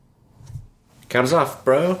Count us off,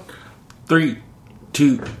 bro. 3,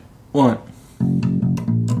 2, 1.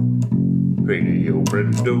 Radio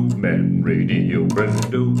Brendo Man, Radio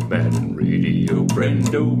Brendo Man, Radio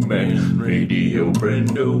Brendo Man, Radio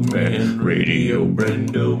Brendo Man, Radio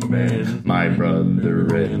Brendo Man, my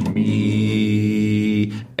brother and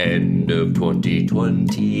me. End of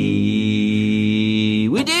 2020.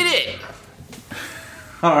 We did it!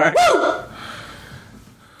 Alright.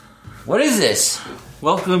 What is this?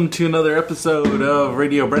 Welcome to another episode of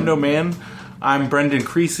Radio Brendo Man. I'm Brendan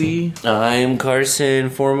Creasy. I'm Carson,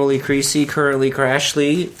 formerly Creasy, currently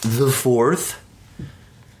Crashly, the fourth.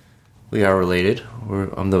 We are related.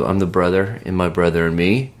 I'm the brother in my brother and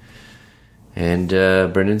me. And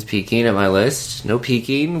Brendan's peeking at my list. No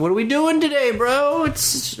peeking. What are we doing today, bro? It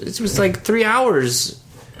was like 3 hours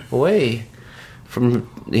away from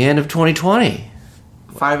the end of 2020.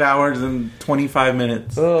 5 hours and 25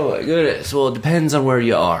 minutes. Oh my goodness. Well, it depends on where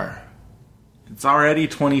you are. It's already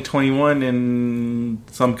 2021 in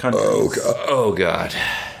some countries. Oh god.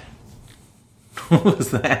 What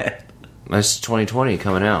was that? That's 2020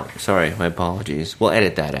 coming out. Sorry, my apologies. We'll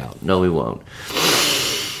edit that out. No, we won't.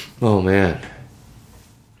 Oh man.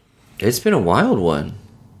 It's been a wild one.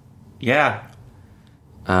 Yeah.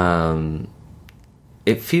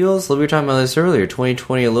 It feels, we were talking about this earlier,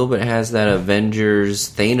 2020 a little bit has that Avengers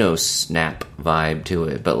Thanos snap vibe to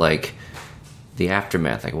it, but like the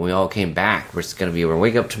aftermath, like when we all came back, we're going to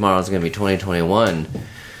wake up tomorrow, it's going to be 2021.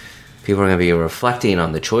 People are going to be reflecting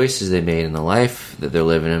on the choices they made in the life that they're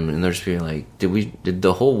living in, and they're just being like, did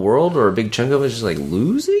the whole world or a big chunk of it just like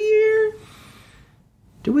lose a year?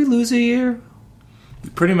 Did we lose a year? We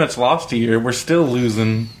pretty much lost a year. We're still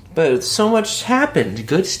losing. But so much happened.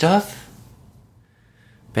 Good stuff.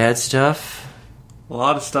 Bad stuff. A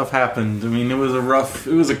lot of stuff happened. I mean, it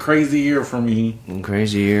was a crazy year for me.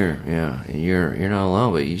 Crazy year, yeah. You're not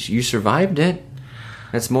alone, but you survived it.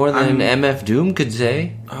 That's more than MF Doom could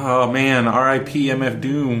say. Oh man, R.I.P. MF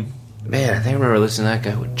Doom. Man, I think I remember listening to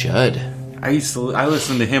that guy with Judd. I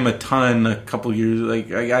listened to him a ton a couple years.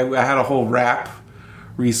 Like I had a whole rap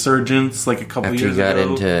resurgence like a couple years ago. After you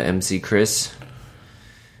got into MC Chris.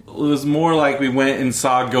 It was more like we went and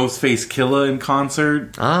saw Ghostface Killah in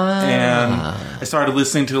concert. And I started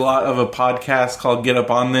listening to a lot of a podcast called Get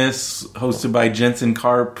Up On This, hosted by Jensen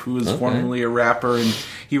Karp, who was formerly a rapper, and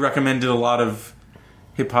he recommended a lot of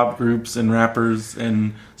hip-hop groups and rappers,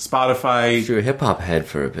 and Spotify... You're a hip-hop head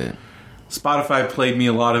for a bit. Spotify played me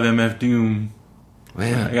a lot of MF Doom.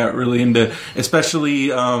 Man. I got really into...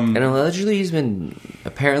 Especially... and allegedly he's been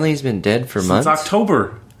dead for months? Since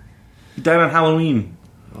October. He died on Halloween.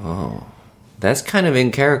 Oh, that's kind of in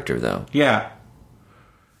character, though. Yeah.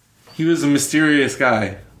 He was a mysterious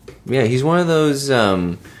guy. Yeah, he's one of those,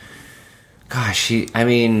 really,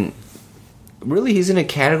 he's in a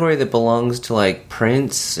category that belongs to, like,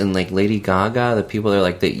 Prince and, like, Lady Gaga, the people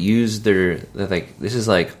that use they're like, this is,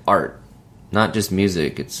 like, art. Not just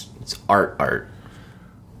music, it's art.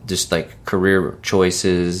 Just, like, career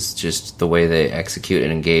choices, just the way they execute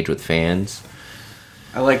and engage with fans.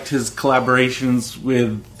 I liked his collaborations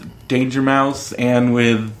with Danger Mouse and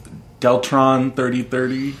with Deltron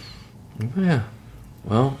 3030. Yeah.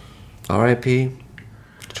 Well, R.I.P.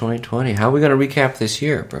 2020. How are we going to recap this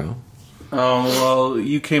year, bro? Oh, well,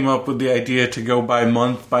 you came up with the idea to go by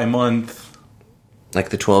month. Like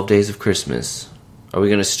the 12 days of Christmas. Are we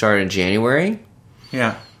going to start in January?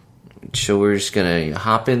 Yeah. So we're just going to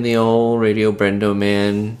hop in the old Radio Brendo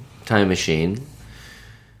Man time machine.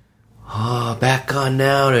 Oh, back on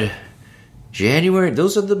now to January.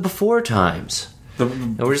 Those are the before times.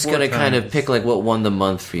 And we're just going to kind of pick like what won the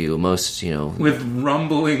month for you. Most, with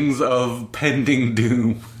rumblings of pending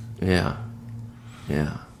doom. Yeah.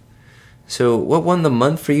 So what won the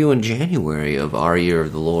month for you in January of our year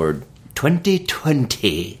of the Lord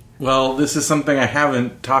 2020? Well, this is something I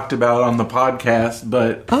haven't talked about on the podcast,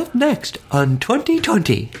 but... Up next on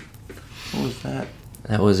 2020. What was that?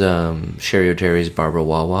 That was Sherry O'Terry's Barbara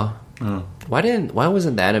Wawa. Oh. Why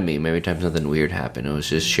wasn't that a meme every time something weird happened? It was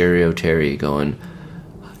just Sherry O'Terry going,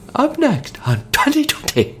 up next on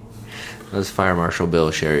 2020. That was Fire Marshal Bill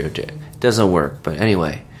Sherry O'Terry. Doesn't work, but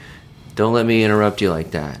anyway. Don't let me interrupt you like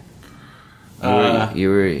that. You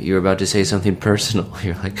were about to say something personal.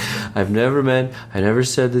 You're like, I never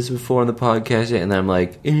said this before on the podcast yet, and I'm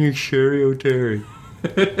like, Sherry O'Terry.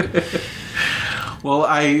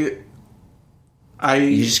 Well, you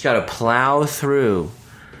just gotta plow through.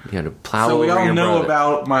 You gotta plow over your brother. So we all know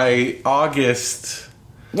about my August...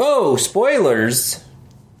 Whoa, spoilers!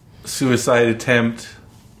 Suicide attempt.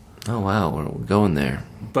 Oh, wow, we're going there.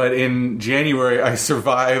 But in January, I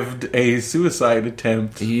survived a suicide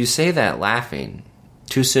attempt. You say that laughing.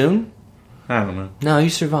 Too soon? I don't know. No, you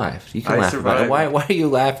survived. You can laugh about it. Why are you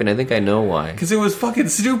laughing? I think I know why. Because it was fucking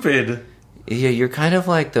stupid. Yeah, you're kind of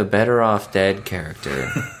like the Better Off Dead character.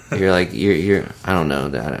 you're I don't know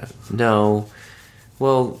that. No.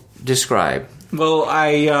 Well, describe. Well,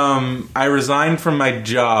 I resigned from my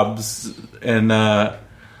jobs, and I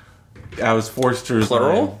was forced to resign.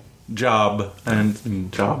 Plural? Job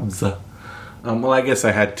and jobs. Well, I guess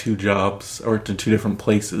I had 2 jobs. I worked in 2 different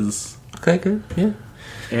places. Okay, good. Yeah.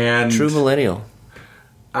 And True millennial.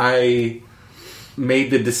 I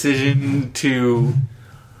made the decision to...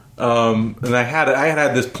 and I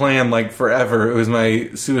had this plan like forever. It was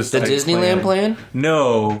my suicide. The Disneyland plan?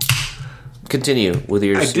 No. Continue with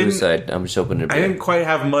your suicide. I'm just hoping I didn't quite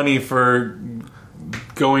have money for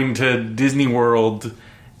going to Disney World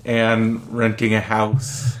and renting a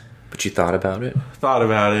house. But you thought about it? Thought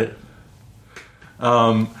about it.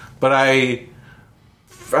 But I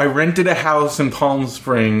rented a house in Palm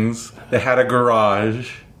Springs that had a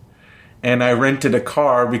garage, and I rented a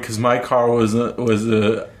car because my car was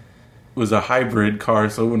a hybrid car,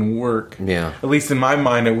 so it wouldn't work. Yeah. At least in my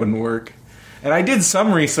mind, it wouldn't work. And I did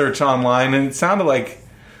some research online, and it sounded like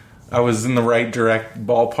I was in the right direct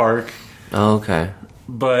ballpark. Oh, okay.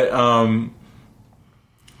 But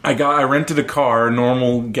I rented a car, a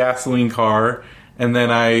normal gasoline car, and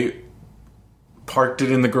then I parked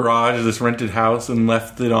it in the garage of this rented house and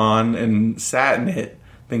left it on and sat in it,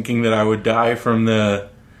 thinking that I would die from the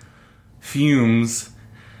fumes.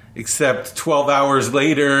 Except 12 hours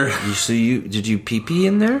later... Did you pee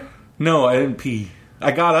in there? No, I didn't pee.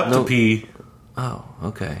 I got up to pee. Oh,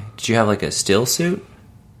 okay. Did you have like a still suit?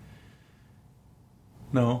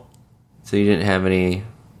 No. So you didn't have any...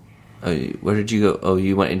 Oh, where did you go? Oh,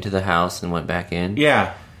 you went into the house and went back in?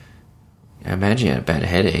 Yeah. I imagine you had a bad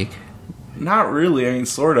headache. Not really, I mean,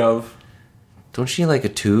 sort of. Don't you need like a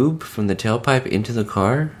tube from the tailpipe into the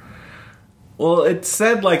car? Well, it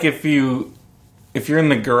said like if you're in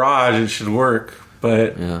the garage, it should work,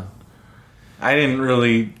 but yeah. I didn't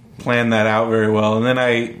really plan that out very well. And then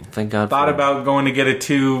I Thank God thought about going to get a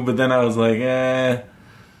tube, but then I was like,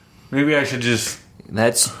 maybe I should just...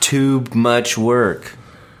 That's too much work.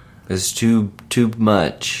 It's too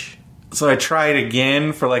much. So I tried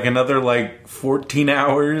again for like another like 14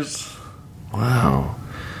 hours. Wow.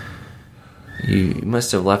 You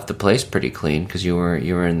must have left the place pretty clean because you were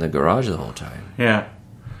in the garage the whole time. Yeah.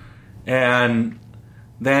 And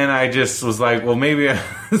then I just was like, well, maybe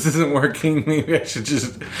this isn't working. Maybe I should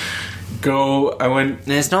just go. I went...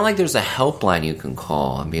 And it's not like there's a helpline you can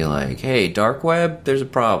call and be like, hey, dark web, there's a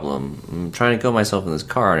problem. I'm trying to kill myself in this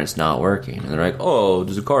car and it's not working. And they're like, oh,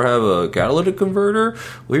 does the car have a catalytic converter?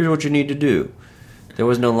 Well, here's what you need to do. There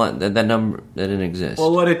was no line, that number, that didn't exist.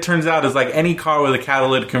 Well, what it turns out is like any car with a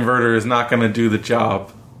catalytic converter is not going to do the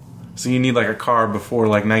job. So you need like a car before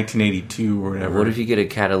like 1982 or whatever. What if you get a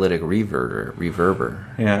catalytic reverber?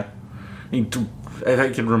 Yeah. I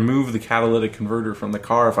could remove the catalytic converter from the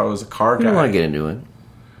car if I was a car guy. I don't want to get into it.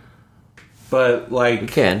 But like... You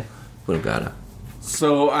can. Would have got it.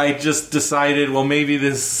 So I just decided, well, maybe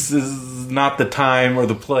this is not the time or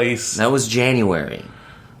the place. That was January.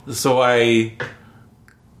 So I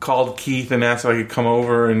called Keith and asked if I could come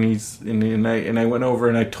over, and I went over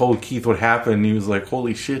and I told Keith what happened. He was like,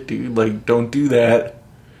 "Holy shit, dude! Like, don't do that."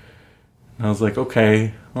 And I was like,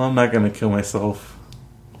 "Okay, well, I'm not gonna kill myself."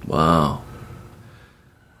 Wow!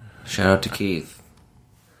 Shout out to Keith.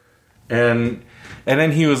 And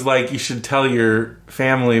then he was like, "You should tell your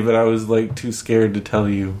family," but I was like too scared to tell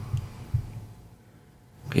you.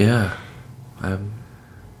 Yeah, and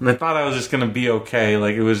I thought I was just gonna be okay.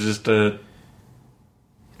 Like it was just a.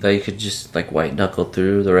 That you could just like white knuckle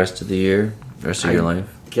through the rest of the year, the rest of your life.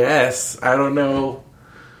 Guess I don't know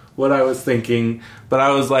what I was thinking, but I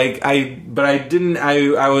was like, at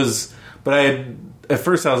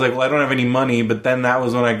first I was like, well, I don't have any money, but then that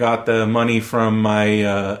was when I got the money from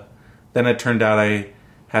my. Then it turned out I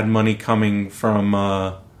had money coming from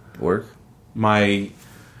work. My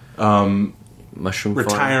mushroom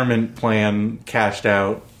retirement plan cashed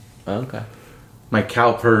out. Oh, okay. My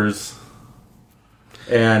CalPERS.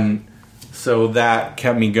 And so that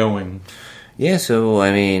kept me going. Yeah, so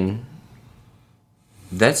I mean,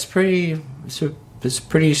 that's pretty. It's a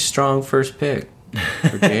pretty strong first pick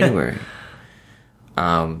for January.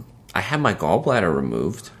 I had my gallbladder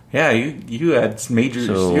removed. Yeah, you had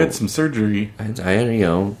you had some surgery.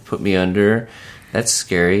 I put me under. That's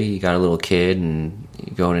scary. You got a little kid and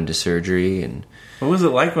you're going into surgery. And what was it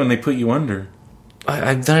like when they put you under?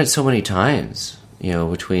 I've done it so many times.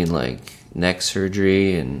 Between like neck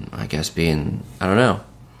surgery and I guess being, I don't know.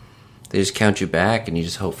 They just count you back and you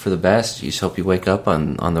just hope for the best. You just hope you wake up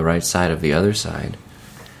on the right side of the other side.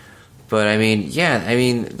 But I mean, yeah, I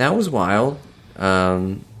mean that was wild.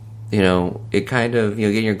 It kind of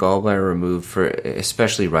getting your gallbladder removed for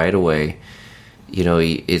especially right away.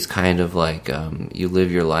 It's kind of like you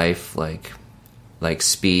live your life like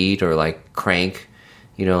Speed or like Crank.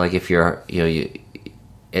 Like if you're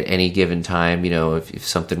at any given time, if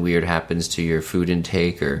something weird happens to your food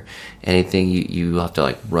intake or anything, you have to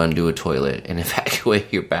like run to a toilet and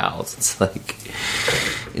evacuate your bowels.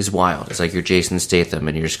 It's wild. It's like you're Jason Statham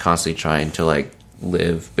and you're just constantly trying to like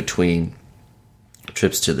live between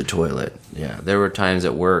trips to the toilet. Yeah, there were times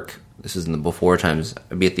at work, this is in the before times,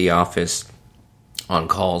 I'd be at the office on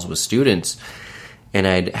calls with students and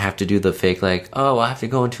I'd have to do the fake like, oh, I have to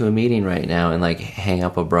go into a meeting right now and like hang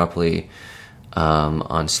up abruptly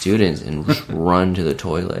on students and just run to the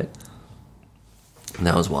toilet. And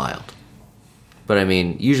that was wild. But I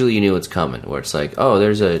mean, usually you knew what's coming, where it's like, oh,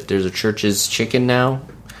 there's a Church's Chicken now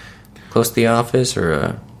close to the office,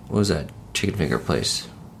 or what was that chicken finger place?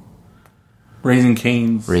 Raising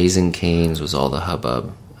Cane's. Raising Cane's was all the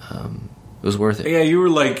hubbub. It was worth it. Yeah, you were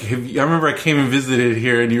like, I remember I came and visited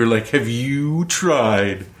here, and you were like, have you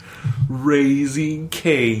tried Raising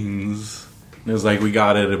Cane's? And it was like, we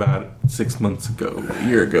got it about 6 months ago, a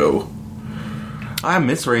year ago. I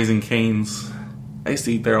miss Raising Cane's. I used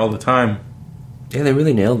to eat there all the time. Yeah, they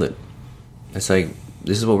really nailed it. It's like,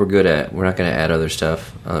 this is what we're good at. We're not going to add other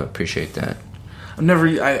stuff. I appreciate that.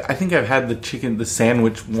 I think I've had the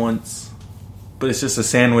sandwich once. But it's just a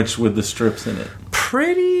sandwich with the strips in it.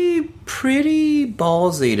 Pretty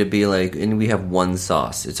ballsy to be like, and we have one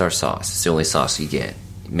sauce. It's our sauce. It's the only sauce you get.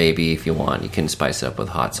 Maybe if you want, you can spice it up with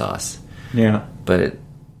hot sauce. Yeah. But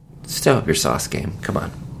step up your sauce game. Come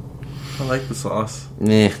on. I like the sauce.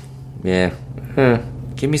 Yeah.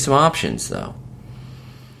 Give me some options, though.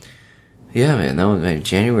 Yeah, man. That was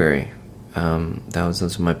January.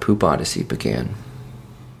 That's when my poop odyssey began.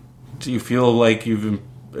 Do you feel like you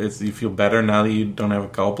feel better now that you don't have a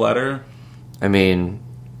gallbladder? I mean,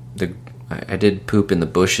 I did poop in the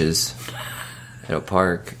bushes at a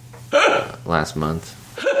park last month.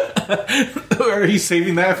 Are you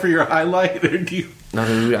saving that for your highlight, or do you?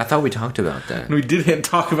 No, I thought we talked about that. We didn't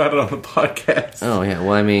talk about it on the podcast. Oh yeah,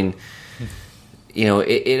 well, I mean,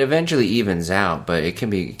 it eventually evens out, but it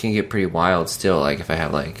can get pretty wild still. Like if I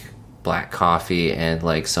have like black coffee and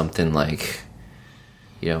like something like,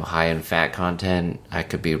 high in fat content, I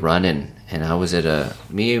could be running. And I was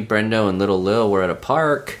me, Brendo, and Little Lil were at a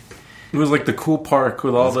park. It was like the cool park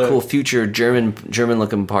with all the cool future German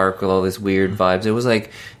looking park with all this weird vibes. It was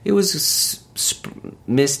like, it was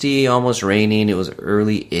misty, almost raining. It was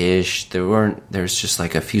early-ish. There's just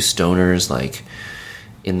like a few stoners like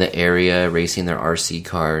in the area racing their RC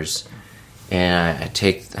cars. And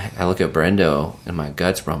I look at Brendo and my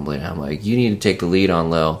gut's rumbling. I'm like, you need to take the lead on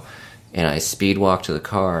Lil. And I speed walk to the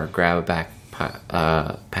car, grab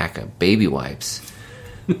a pack of baby wipes,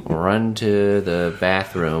 run to the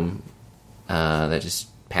bathroom that just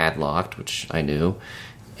padlocked, which I knew,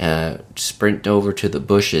 sprint over to the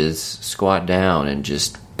bushes, squat down, and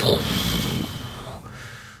just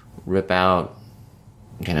rip out,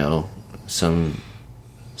 some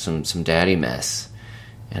daddy mess.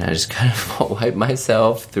 And I just kind of wiped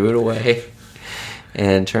myself, threw it away,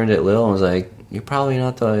 and turned at Lil and was like, I'm probably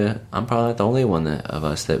not the only one of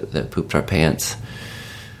us that pooped our pants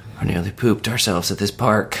or nearly pooped ourselves at this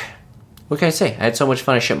park. What can I say? I had so much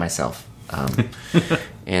fun I shit myself. And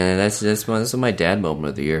that's my dad moment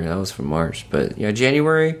of the year. That was from March. But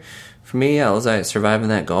January for me, I was surviving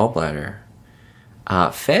that gallbladder.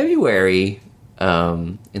 February,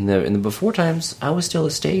 in the before times, I was still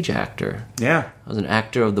a stage actor. Yeah. I was an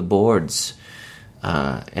actor of the boards.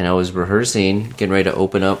 And I was rehearsing, getting ready to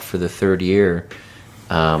open up for the third year.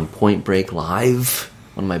 Point Break Live.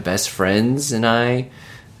 One of my best friends and I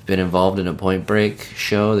have been involved in a Point Break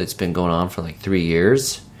show that's been going on for like 3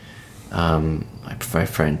 years. My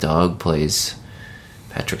friend Doug plays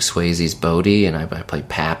Patrick Swayze's Bodie, and I play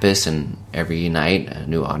Pappas, and every night a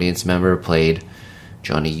new audience member played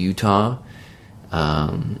Johnny Utah.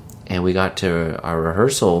 And we got to our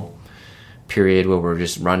rehearsal period where we're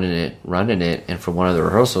just running it, and for one of the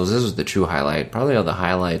rehearsals, this was the true highlight, probably all the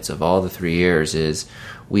highlights of all the 3 years, is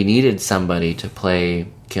we needed somebody to play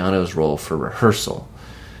Keanu's role for rehearsal.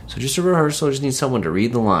 So just a rehearsal, just need someone to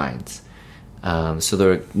read the lines, so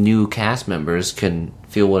the new cast members can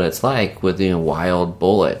feel what it's like with wild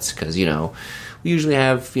bullets, because we usually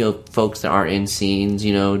have folks that aren't in scenes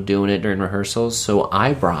doing it during rehearsals. So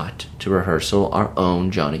I brought to rehearsal our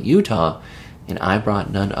own Johnny Utah, and I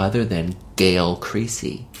brought none other than Gail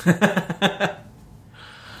Creasy.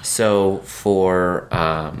 So for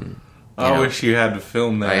I wish you had to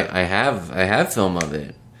film that. I have film of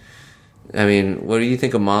it. I mean, what do you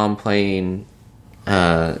think of Mom playing,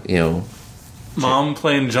 Mom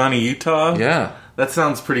playing Johnny Utah? Yeah. That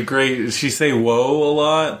sounds pretty great. Does she say whoa a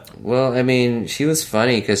lot? Well, I mean, she was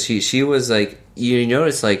funny because she was like, you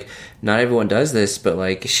notice, like, not everyone does this, but,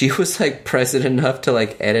 like, she was, like, present enough to,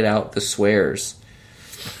 like, edit out the swears.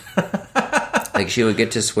 Like, she would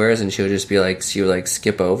get to swears and she would just be like, she would, like,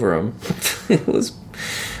 skip over them.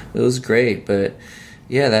 It was great, but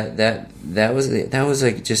yeah, that was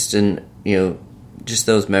like just just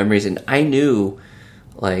those memories, and I knew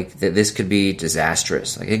like that this could be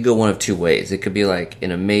disastrous. Like, it could go one of two ways. It could be like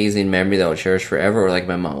an amazing memory that I'll cherish forever, or like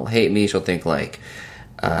my mom will hate me. She'll think like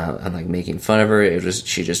I'm like making fun of her.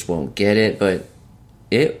 She just won't get it. But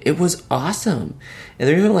it was awesome, and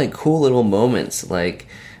there were even like cool little moments. Like,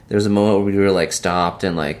 there was a moment where we were like stopped,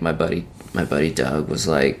 and like my buddy Doug was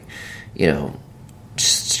like,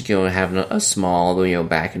 just having a small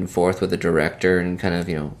back and forth with the director, and kind of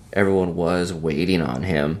everyone was waiting on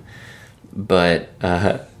him, but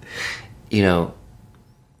my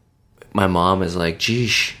mom is like,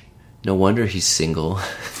 geesh, no wonder he's single.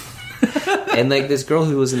 And like this girl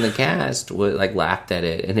who was in the cast laughed at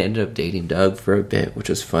it and ended up dating Doug for a bit, which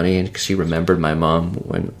was funny, and she remembered my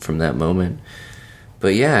mom from that moment.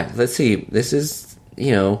 But yeah, let's see. This is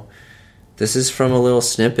from a little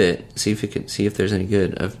snippet. See if there's any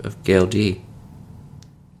good of Gail D.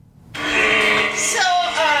 So,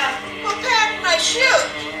 who packed my chute?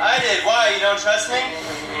 I did. Why? You don't trust me?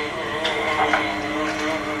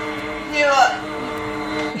 You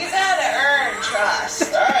gotta earn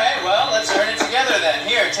trust. All right. Well, let's earn it together then.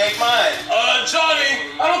 Here, take mine. Johnny,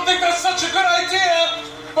 I don't think that's such a good idea.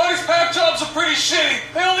 Buddy's pack jobs are pretty shitty.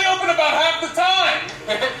 They only open about half the time.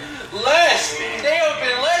 Less. They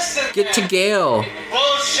open less than Get to Gail.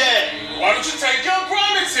 Bullshit. Why don't you take your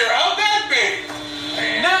Grommets here? How'd that be?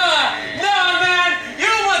 Nah, man. You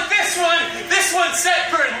don't want this one. This one's set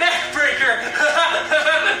for a neck breaker.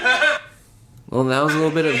 Well, that was a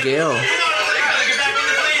little bit of Gail.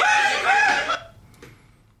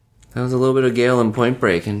 That was a little bit of Gail in Point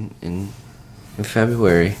Break in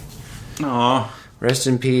February. Aw. Rest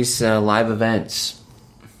in peace, live events.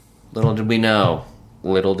 Little did we know.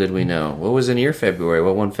 What was in your February?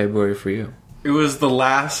 What won February for you? It was the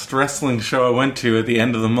last wrestling show I went to at the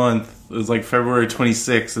end of the month. It was like February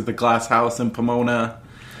 26th at the Glass House in Pomona.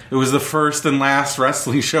 It was the first and last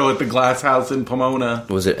wrestling show at the Glass House in Pomona.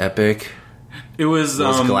 Was it epic? It was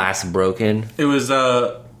glass broken? It was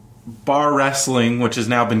bar wrestling, which has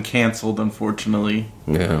now been canceled, unfortunately.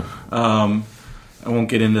 Yeah. I won't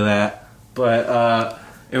get into that, but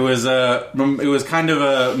it was kind of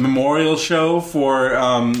a memorial show for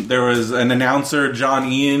there was an announcer,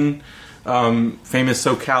 John Ian, famous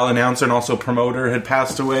SoCal announcer and also promoter, had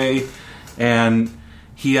passed away, and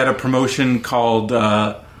he had a promotion called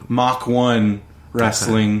Mach 1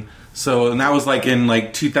 Wrestling. Okay. So, and that was like in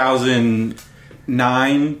like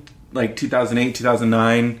 2009, like 2008,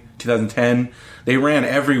 2009, 2010. They ran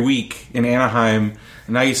every week in Anaheim,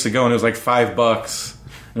 and I used to go, and it was like $5.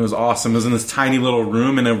 It was awesome. It was in this tiny little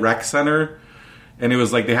room in a rec center, and it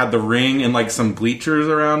was like they had the ring and like some bleachers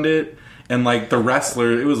around it, and like the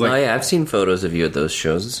wrestler. It was like, oh yeah, I've seen photos of you at those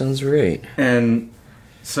shows. It sounds great. And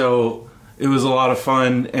so it was a lot of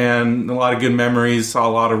fun and a lot of good memories. Saw a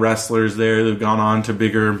lot of wrestlers there. They've gone on to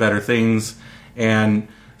bigger and better things, and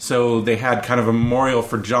so they had kind of a memorial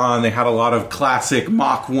for John. They had a lot of classic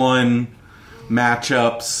Mach 1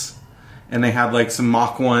 matchups, and they had like some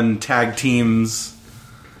Mach 1 tag teams.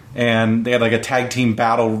 And they had like a tag team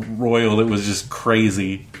battle royal that was just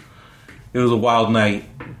crazy. It was a wild night.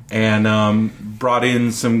 And brought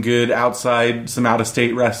in some good some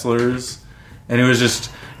out-of-state wrestlers. And it was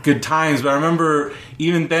just good times. But I remember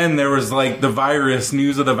even then there was like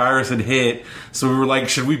news of the virus had hit. So we were like,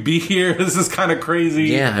 should we be here? This is kind of crazy.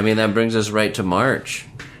 Yeah, I mean, that brings us right to March.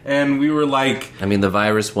 And we were like... I mean, the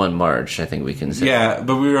virus won March, I think we can say. Yeah,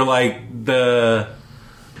 but we were like,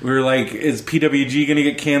 is PWG going to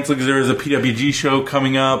get canceled because there was a PWG show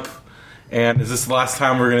coming up? And is this the last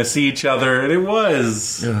time we're going to see each other? And it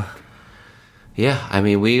was. Yeah, I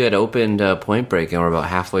mean, we had opened Point Break, and we're about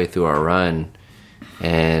halfway through our run.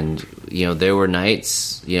 And, there were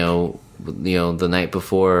nights, the night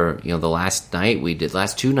before, the last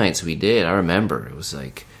two nights we did, I remember. It was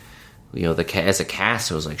like, as a cast,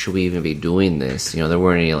 it was like, should we even be doing this? There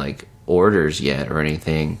weren't any, like, orders yet or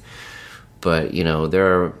anything. But,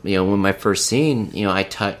 there are, when my first scene, I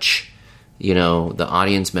touch, the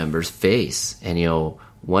audience member's face. And,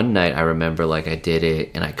 one night I remember, like, I did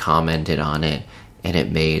it and I commented on it and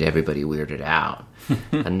it made everybody weirded out.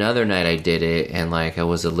 Another night I did it and, like, I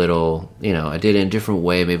was a little, I did it in a different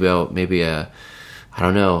way. Maybe I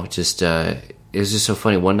don't know, just it was just so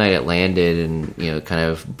funny. One night it landed and kind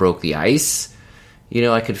of broke the ice.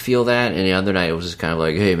 I could feel that, and the other night it was just kind of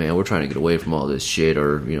like, hey man, we're trying to get away from all this shit,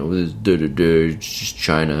 or this it's just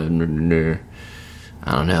China. I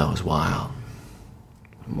don't know, it was wild.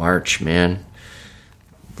 March, man.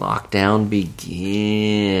 Lockdown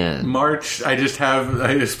began. March, I just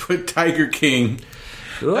put Tiger King.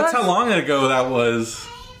 What? That's how long ago that was.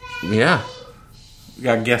 Yeah. We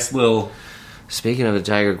got guest Lil. Speaking of the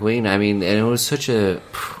Tiger Queen, I mean, and it was such a...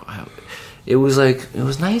 It was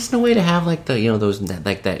nice in a way to have like those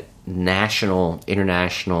like that national,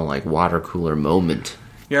 international like water cooler moment.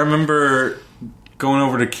 Yeah, I remember going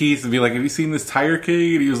over to Keith and be like, have you seen this Tiger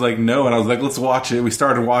King? And he was like, no. And I was like, let's watch it. We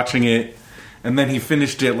started watching it. And then he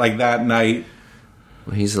finished it like that night.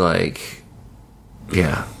 He's like,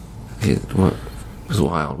 yeah. It was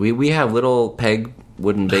wild. We have little peg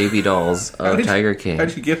wooden baby dolls of Tiger King.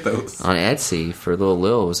 How'd you get those? On Etsy for little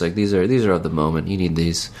Lil. It was like, these are of the moment. You need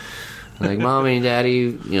these. Like, mommy and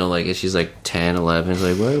daddy, like, she's like 10, 11. It's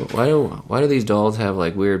like, why do these dolls have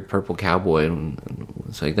like weird purple cowboy? And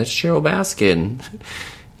it's like, that's Cheryl Baskin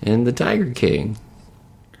and the Tiger King.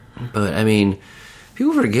 But I mean,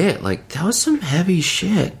 people forget, like, that was some heavy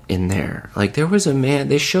shit in there. Like, there was a man,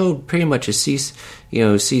 they showed pretty much a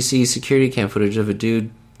CC security cam footage of a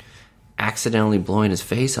dude accidentally blowing his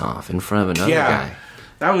face off in front of another guy.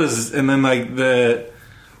 That was, and then like the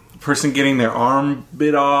person getting their arm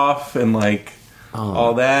bit off and like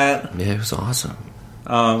all that. Yeah, it was awesome.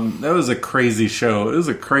 That was a crazy show. It was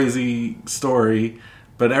a crazy story,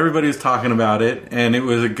 but everybody was talking about it, and it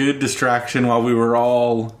was a good distraction while we were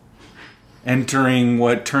all entering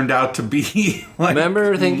what turned out to be like...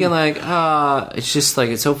 Remember thinking like, it's just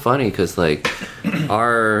like, it's so funny because like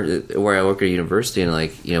where I work at university, and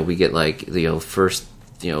like, we get like, first,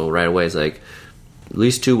 right away is like at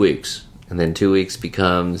least 2 weeks. And then 2 weeks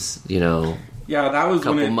becomes, that was a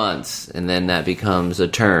couple months. And then that becomes a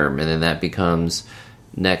term. And then that becomes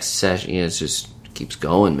next session. It just keeps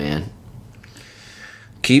going, man.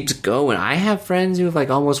 Keeps going. I have friends who have like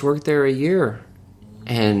almost worked there a year.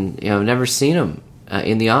 And, I've never seen them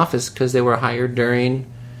in the office because they were hired during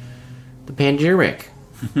the pandemic.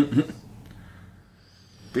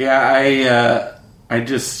 Yeah,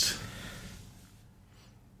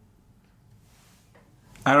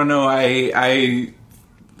 I don't know. I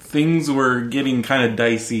things were getting kind of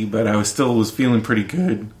dicey, but I was feeling pretty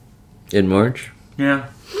good. In March? Yeah.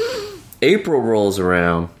 April rolls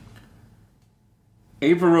around,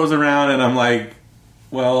 and I'm like,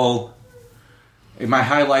 well, my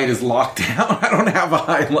highlight is lockdown. I don't have a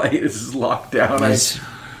highlight. This is lockdown. Nice.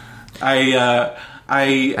 I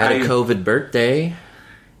had a COVID birthday.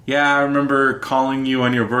 Yeah, I remember calling you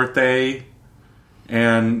on your birthday.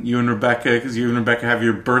 And you and Rebecca, because you and Rebecca have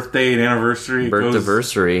your birthday and anniversary.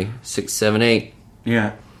 Birthday, 6, 7, 8.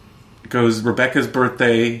 Yeah. It goes Rebecca's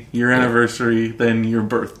birthday, your anniversary, then your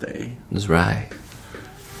birthday. That's right.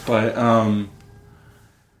 But,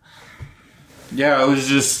 yeah, it was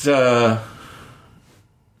just,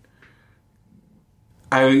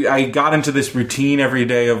 I got into this routine every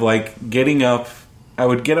day of, like, getting up. I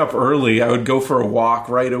would get up early. I would go for a walk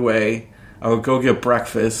right away. I would go get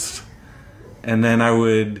breakfast. And then I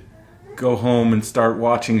would go home and start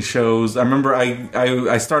watching shows. I remember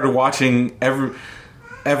I started watching every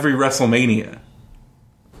WrestleMania.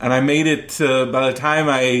 And I made it to, by the time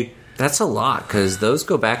That's a lot, because those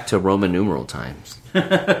go back to Roman numeral times.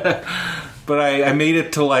 But I made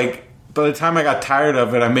it to like, by the time I got tired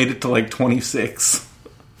of it, I made it to like 26.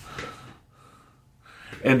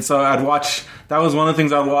 And so I'd watch, that was one of the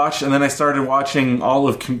things I'd watch. And then I started watching all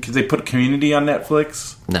of, because they put Community on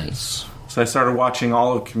Netflix. Nice. So I started watching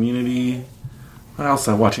all of Community. What else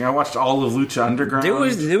was I watching? I watched all of Lucha Underground. There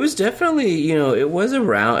was definitely, it was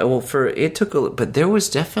around. Well, but there was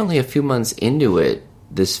definitely a few months into it,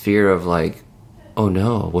 this fear of like, oh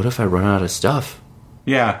no, what if I run out of stuff?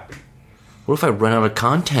 Yeah. What if I run out of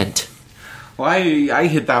content? Well, I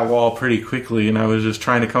hit that wall pretty quickly, and I was just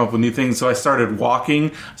trying to come up with new things. So I started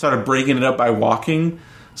walking. Started breaking it up by walking.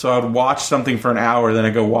 So I would watch something for an hour, then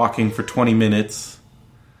I'd go walking for 20 minutes.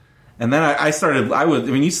 And then I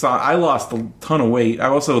lost a ton of weight. That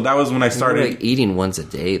was when I started... You were like eating once a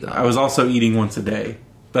day, though. I was also eating once a day.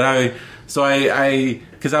 But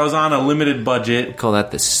because I was on a limited budget. We call that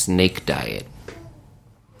the snake diet.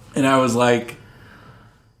 And I was like...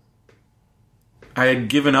 I had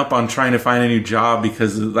given up on trying to find a new job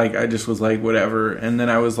because like I just was like, whatever. And then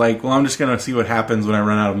I was like, well, I'm just going to see what happens when I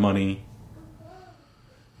run out of money.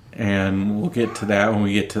 And we'll get to that when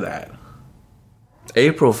we get to that.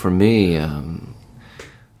 April for me, that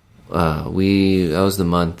was the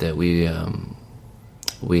month that we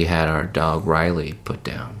we had our dog Riley put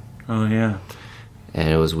down. Oh, yeah. And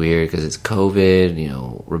it was weird because it's COVID. You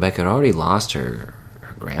know, Rebecca had already lost her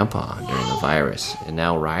grandpa during the virus. And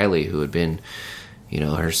now Riley, who had been, you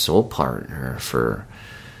know, her soul partner for,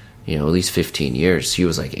 you know, at least 15 years. She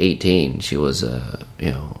was like 18. She was,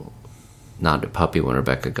 you know, not a puppy when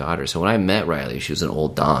Rebecca got her. So when I met Riley, she was an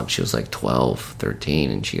old dog. She was like 12,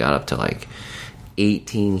 13. And she got up to like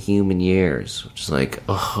 18 human years, which is like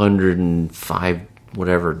 105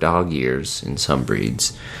 whatever dog years in some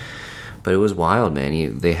breeds. But it was wild,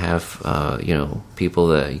 man. They have, you know, people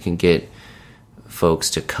that you can get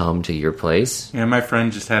folks to come to your place. Yeah, my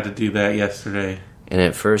friend just had to do that yesterday. And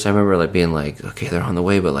at first, I remember like being like, okay, they're on the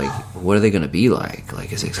way, but like, what are they going to be like?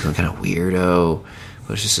 Like, is it some kind of weirdo?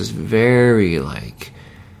 But it's just this very like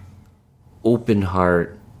open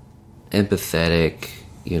heart, empathetic,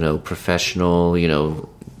 you know, professional, you know,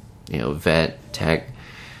 vet, tech,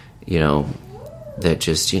 you know, that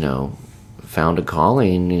just, you know, found a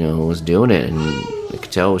calling, you know, was doing it, and I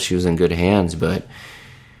could tell she was in good hands. But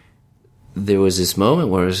there was this moment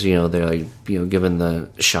where it was, you know, they're like, you know, given the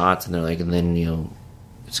shots, and they're like, and then, you know,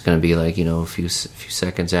 it's going to be like, you know, a few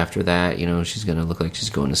seconds after that, you know, she's going to look like she's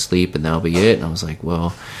going to sleep, and that'll be it. And I was like,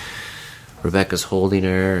 well, Rebecca's holding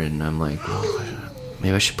her, and I'm like, well,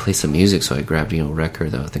 maybe I should play some music. So I grabbed, you know, a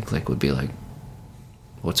record that I think like would be like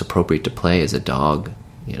what's appropriate to play as a dog.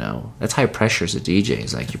 You know, that's high pressure as a DJ.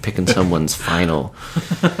 It's like you're picking someone's final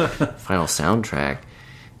soundtrack.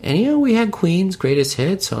 And, you know, we had Queen's greatest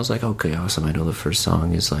hits. So I was like, okay, awesome. I know the first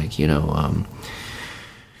song is like, you know,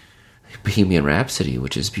 Bohemian Rhapsody,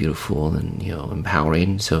 which is beautiful and, you know,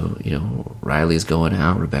 empowering. So, you know, Riley's going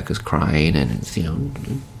out, Rebecca's crying, and it's, you know,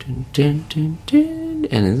 dun, dun, dun, dun,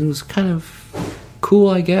 and it was kind of cool,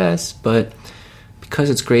 I guess. But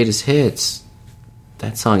because it's greatest hits,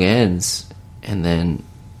 that song ends, and then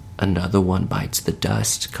Another One Bites the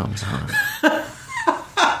Dust comes on.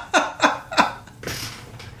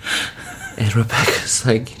 And Rebecca's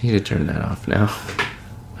like, you need to turn that off now.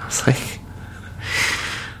 I was like,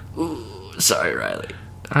 ooh, sorry, Riley.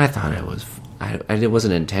 I thought it was, it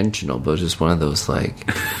wasn't intentional, but it was just one of those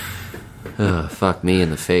like, fuck me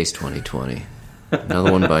in the face 2020.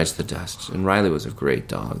 Another One Bites the Dust. And Riley was a great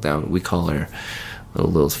dog. We call her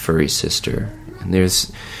little furry sister. And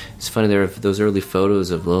it's funny, there are those early photos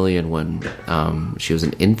of Lillian when she was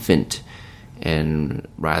an infant and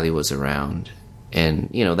Riley was around. And,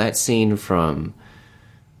 you know, that scene from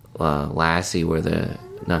Lassie where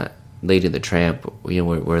not Lady and the Tramp, you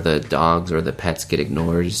know, where the dogs or the pets get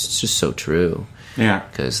ignored, it's just so true. Yeah.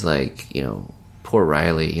 Because, like, you know, poor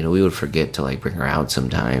Riley, you know, we would forget to, like, bring her out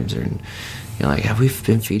sometimes. Or, you know, like, have we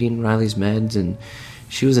been feeding Riley's meds? And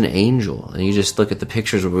she was an angel. And you just look at the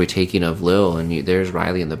pictures we're taking of Lil, and there's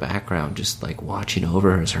Riley in the background just, like, watching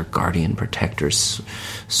over her as her guardian protector,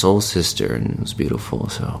 soul sister, and it was beautiful.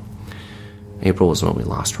 So April was when we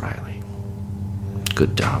lost Riley.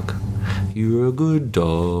 Good dog. You're a good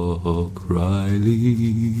dog,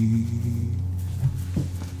 Riley.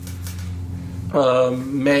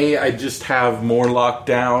 May, I just have more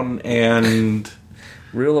lockdown, and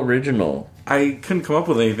Real original. I couldn't come up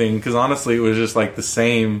with anything because honestly it was just like the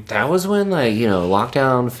same. That was when, like, you know,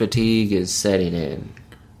 lockdown fatigue is setting in.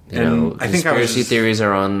 You know, I think I was conspiracy theories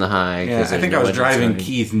are on the high. Yeah, I think I was driving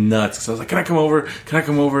Keith nuts because I was like, "Can I come over? Can I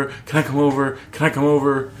come over? Can I come over? Can I come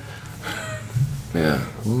over?" Yeah,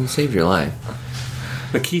 we'll save your life.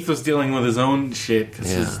 But Keith was dealing with his own shit because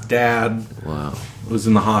his dad was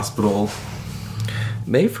in the hospital.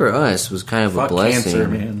 May for us was kind of Fuck a blessing. Cancer,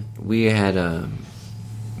 man. We had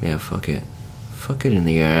fuck it in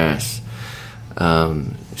the ass.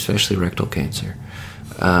 Especially rectal cancer,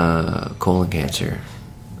 colon cancer.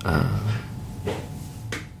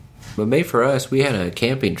 But May for us, we had a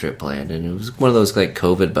camping trip planned, and it was one of those like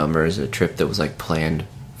COVID bummers, a trip that was like planned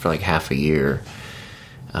for like half a year.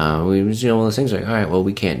 We was, you know, one of those things like, all right, well,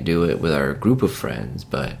 we can't do it with our group of friends,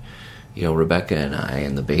 but, you know, Rebecca and I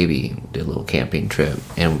and the baby did a little camping trip,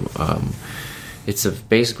 and it's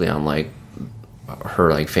basically on like her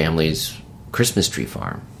like family's Christmas tree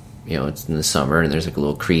farm. You know, it's in the summer, and there's like a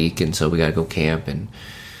little creek, and so we got to go camp and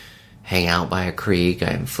hang out by a creek.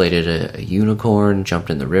 I inflated a unicorn, jumped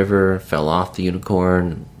in the river, fell off the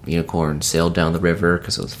unicorn. Unicorn sailed down the river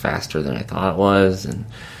because it was faster than I thought it was, and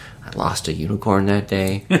I lost a unicorn that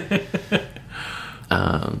day.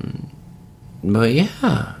 But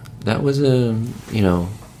yeah, that was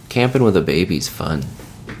camping with a baby's fun.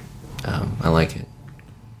 I like it.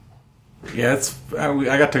 Yeah,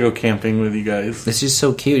 I got to go camping with you guys. It's just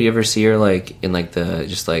so cute. You ever see her like in like the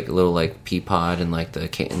just like a little like pea pod in like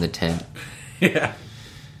in the tent? Yeah.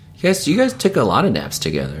 You guys took a lot of naps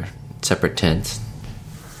together, separate tents.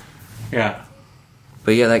 Yeah.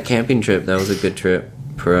 But yeah, that camping trip, that was a good trip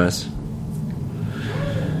for us.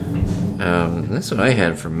 That's what I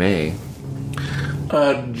had for May.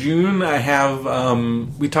 June, I have,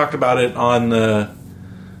 we talked about it on the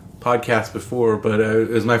podcast before, but it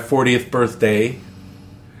was my 40th birthday.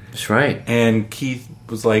 That's right. And Keith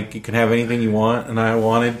was like, you can have anything you want, and I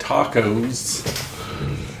wanted tacos.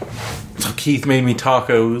 So Keith made me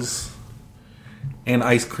tacos and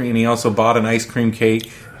ice cream. He also bought an ice cream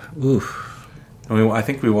cake. Oof. I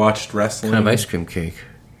think we watched wrestling. What kind of ice cream cake?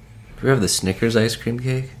 Do we have the Snickers ice cream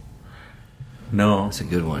cake? No. It's a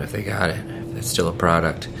good one if they got it. If it's still a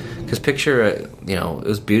product. Because picture, it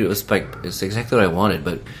was beautiful. It was like, it's exactly what I wanted.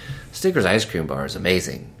 But Snickers ice cream bar is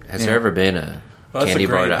amazing. Has there ever been a candy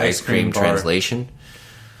bar to ice cream translation?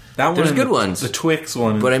 That There's one, good ones. The Twix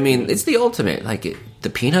one. But I mean, it's the ultimate. Like, the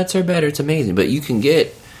peanuts are better. It's amazing. But you can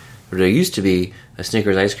get, or there used to be, a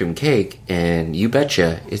Snickers ice cream cake, and you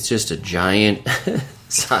betcha, it's just a giant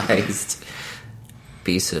sized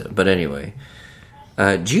piece of. But anyway,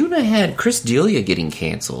 June I had Chris D'Elia getting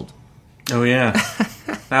canceled. Oh yeah,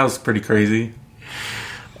 that was pretty crazy.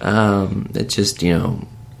 It just,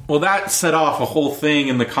 Well, that set off a whole thing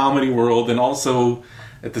in the comedy world, and also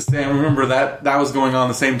at the same. I remember that was going on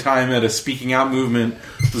the same time that a speaking out movement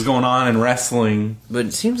was going on in wrestling. But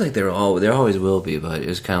it seems like there always will be. But it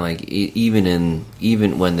was kind of like even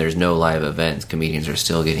when there's no live events, comedians are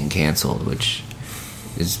still getting canceled, which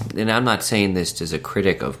is. And I'm not saying this as a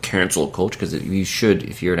critic of cancel culture, because you should,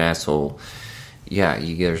 if you're an asshole, yeah,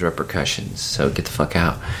 there's repercussions. So get the fuck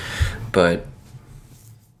out. But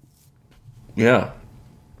yeah.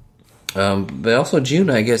 But also June,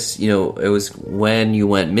 I guess, it was when you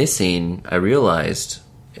went missing, I realized,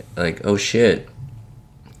 like, oh shit,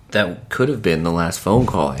 that could have been the last phone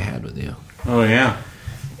call I had with you. Oh yeah.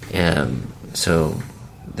 So,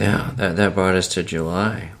 yeah, that brought us to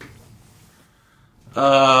July.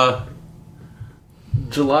 July,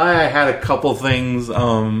 I had a couple things.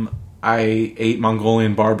 I ate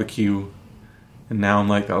Mongolian barbecue, and now I'm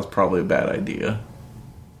like, that was probably a bad idea.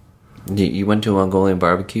 You went to a Mongolian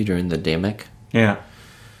barbecue during the Damek? Yeah.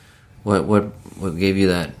 What gave you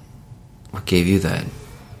that? What gave you that?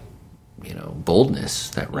 Boldness.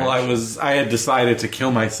 That Well, I had decided to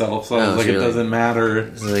kill myself, so I was like, so it doesn't matter.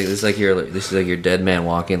 This is like your dead man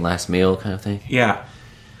walking last meal kind of thing. Yeah.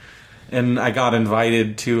 And I got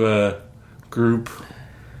invited to a group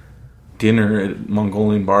dinner at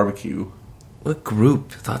Mongolian barbecue. What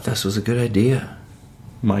group thought this was a good idea?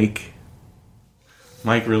 Mike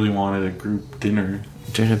really wanted a group dinner.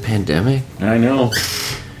 During a pandemic? I know.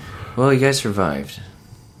 Well, you guys survived.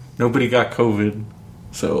 Nobody got COVID,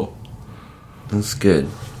 so that's good.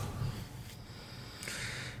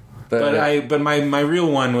 But my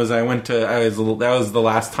real one was that was the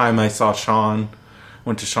last time I saw Sean.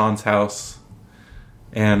 Went to Sean's house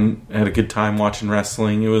and had a good time watching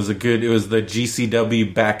wrestling. It was the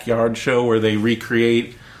GCW backyard show where they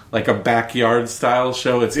recreate like a backyard style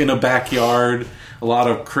show. It's in a backyard, a lot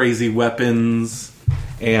of crazy weapons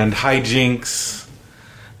and hijinks.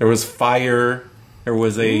 There was fire. There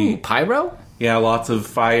was a pyro? Yeah, lots of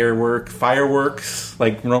fireworks,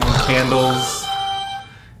 like Roman candles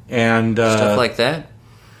and stuff like that.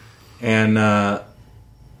 And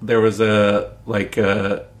there was a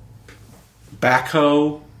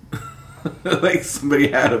backhoe. Like somebody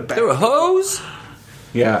had a backhoe. There were hoes?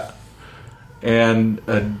 Yeah. And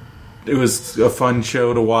it was a fun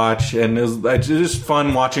show to watch, and it was just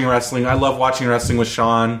fun watching wrestling. I love watching wrestling with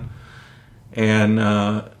Sean, and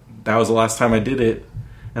that was the last time I did it.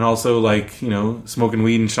 And also, smoking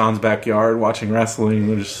weed in Sean's backyard, watching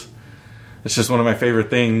wrestling. It's just one of my favorite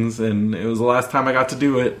things, and it was the last time I got to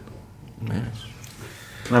do it. Man.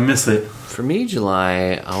 I miss it. For me,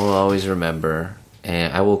 July, I will always remember,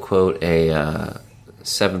 and I will quote a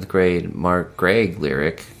 7th grade Mark Gregg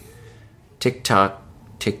lyric. Tick-tock,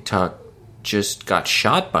 tick-tock, just got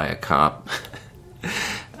shot by a cop.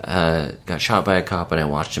 Got shot by a cop, and I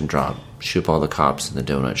watched him drop. Shoot up all the cops in the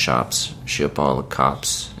donut shops. Shoot up all the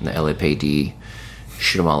cops in the LAPD.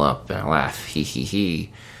 Shoot them all up, and I laugh. Hee hee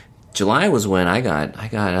hee. July was when I got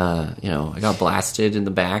blasted in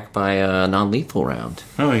the back by a non-lethal round.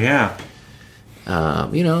 Oh yeah.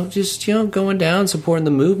 Going down, supporting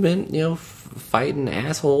the movement. Fighting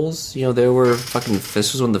assholes. This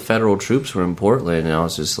was when the federal troops were in Portland, and I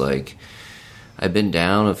was just like, I've been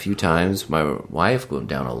down a few times. My wife went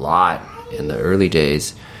down a lot in the early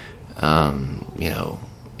days.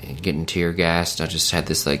 Getting tear gassed. I just had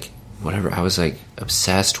this I was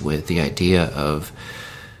obsessed with the idea of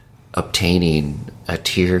obtaining a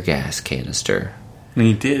tear gas canister. And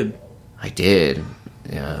you did. I did.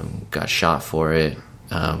 Got shot for it.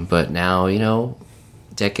 But now,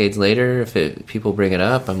 decades later, if people bring it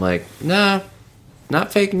up, I'm like, nah,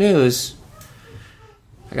 not fake news.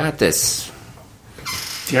 I got this.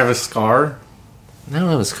 Do you have a scar? I don't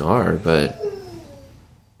have a scar, but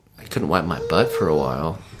I couldn't wipe my butt for a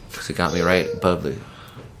while because it got me right above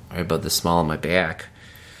the small of my back.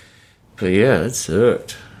 But yeah, it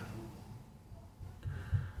sucked.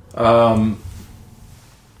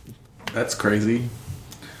 That's crazy.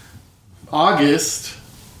 August.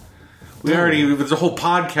 There's a whole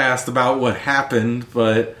podcast about what happened,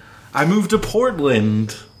 but I moved to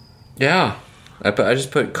Portland. Yeah. I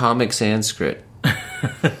just put Comic Sanskrit.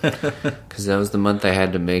 Because that was the month I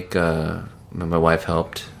had to make, my wife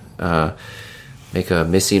helped, make a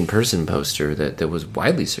missing person poster that was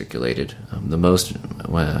widely circulated. The most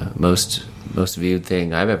viewed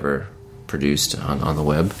thing I've ever produced on the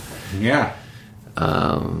web. Yeah.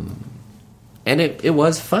 And it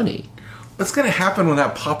was funny. What's going to happen when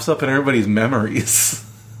that pops up in everybody's memories?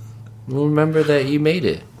 We'll remember that you made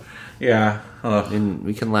it. Yeah. And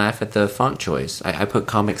we can laugh at the font choice. I put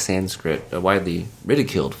Comic Sanskrit, a widely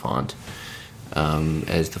ridiculed font,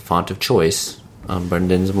 as the font of choice on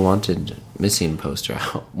Brendan's wanted missing poster.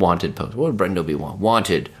 Wanted poster. What would Brendo be want?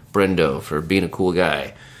 Wanted Brendo for being a cool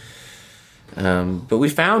guy. But we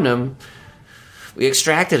found him. We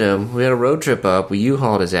extracted him. We had a road trip up. We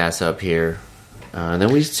U-hauled his ass up here. And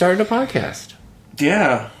then we started a podcast.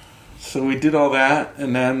 Yeah. So we did all that,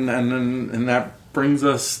 and that brings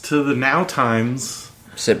us to the now times.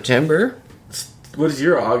 September. What is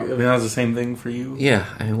your August? I mean, that was the same thing for you. Yeah.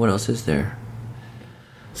 I mean, what else is there?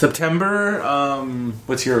 September.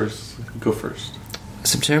 What's yours? Go first.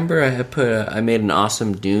 September. I made an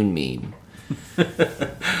awesome Dune meme.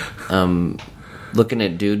 Looking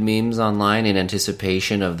at Dune memes online in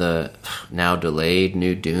anticipation of the now delayed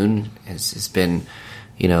new Dune has been,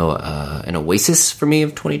 an oasis for me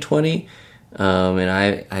of 2020.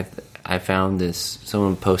 And I found this.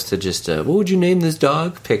 Someone posted just what would you name this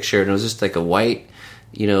dog picture, and it was just like a white,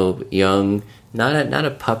 young, not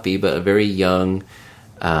a puppy, but a very young,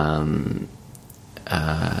 one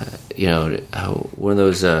of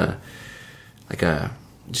those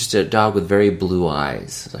just a dog with very blue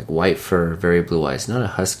eyes, like white fur, very blue eyes. Not a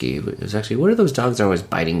husky, but it was actually, what are those dogs that are always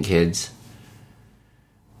biting kids?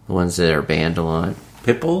 The ones that are banned a lot.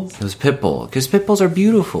 Pit bulls? It was pit bull, because pit bulls are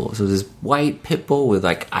beautiful. So this white pit bull with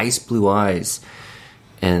like ice blue eyes,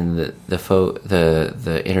 and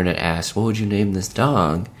the internet asked, "What would you name this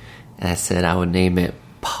dog?" And I said I would name it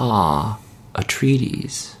Paw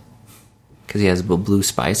Atreides, because he has blue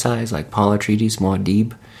spice eyes like Paul Atreides,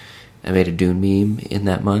 Muad'Dib. I made a Dune meme in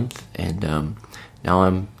that month, and now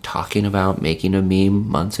I'm talking about making a meme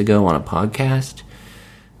months ago on a podcast.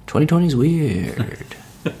 2020 is weird.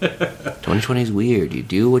 2020 is weird. You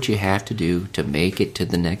do what you have to do to make it to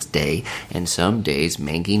the next day, and some days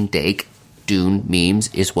making Dune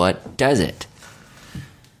memes is what does it.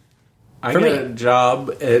 I got a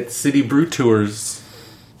job at City Brew Tours.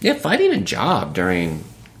 Yeah, finding a job during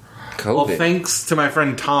COVID. Well, thanks to my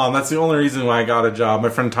friend Tom. That's the only reason why I got a job. My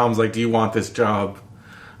friend Tom's like, "Do you want this job?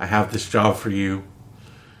 I have this job for you."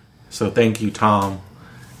 So thank you, Tom.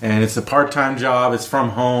 And it's a part-time job. It's from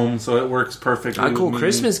home, so it works perfectly. A cool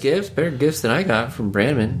Christmas gift. Better gifts than I got from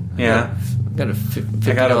Brandman. Yeah. I got a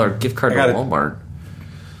 $50 gift card to Walmart.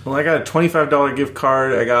 Well, I got a $25 gift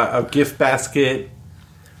card. I got a gift basket.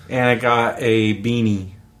 And I got a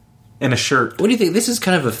beanie. And a shirt. What do you think? This is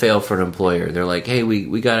kind of a fail for an employer. They're like, hey,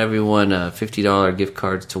 we got everyone $50 gift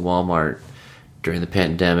cards to Walmart during the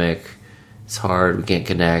pandemic. It's hard. We can't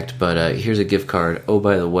connect. But here's a gift card. Oh,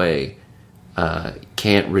 by the way,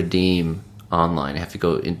 can't redeem online. I have to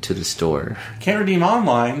go into the store. Can't redeem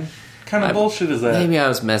online? What kind of bullshit is that? Maybe I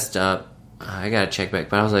was messed up. I got to check back.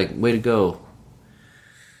 But I was like, way to go.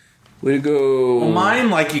 Way to go. Well, mine,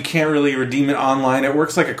 you can't really redeem it online. It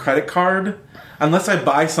works like a credit card. Unless I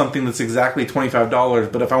buy something that's exactly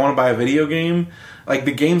 $25, but if I want to buy a video game, the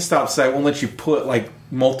GameStop site won't let you put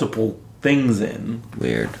multiple things in.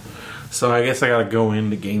 Weird. So I guess I gotta go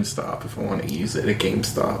into GameStop if I want to use it at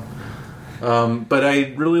GameStop. But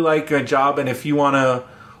I really like a job, and if you want to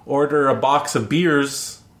order a box of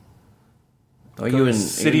beers, are you in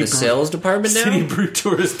the sales department now?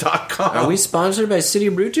 CityBrewTours.com. Are we sponsored by City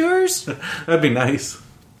Brew Tours? That'd be nice.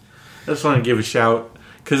 I just want to give a shout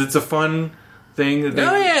because it's a fun thing.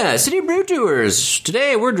 Oh yeah, City Brew Tours.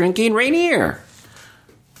 Today we're drinking Rainier.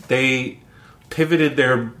 They pivoted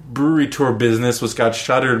their brewery tour business, which got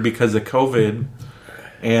shuttered because of COVID,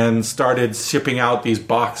 and started shipping out these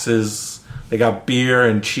boxes. They got beer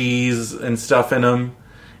and cheese and stuff in them,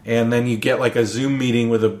 and then you get a Zoom meeting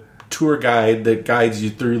with a tour guide that guides you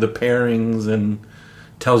through the pairings and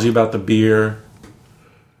tells you about the beer.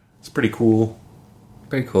 It's pretty cool.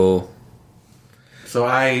 Pretty cool. So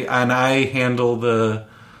I handle the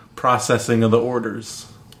processing of the orders.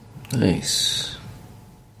 Nice.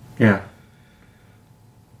 Yeah.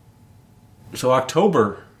 So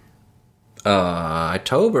October, we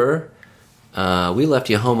left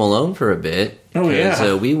you home alone for a bit. Oh, yeah.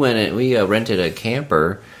 So we rented a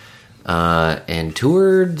camper and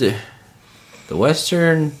toured the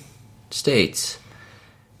western states.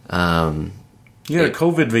 you had a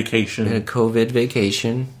COVID vacation. We had a COVID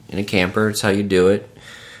vacation in a camper. It's how you do it.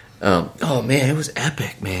 Oh man, it was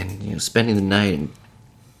epic, man. You know, spending the night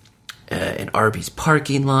in Arby's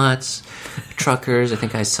parking lots, truckers. I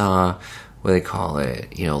think I saw, what do they call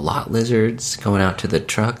it? You know, lot lizards going out to the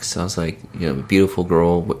trucks. I was like, you know, a beautiful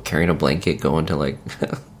girl carrying a blanket going to like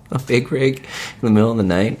a big rig in the middle of the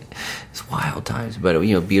night. It's wild times, but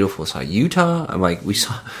you know, beautiful. Saw Utah. I'm like,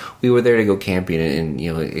 we were there to go camping and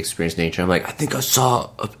you know, experience nature. I'm like, I think I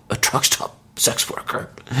saw a truck stop sex worker.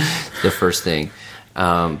 The first thing.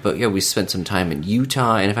 But yeah, we spent some time in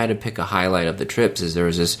Utah, and if I had to pick a highlight of the trips, is there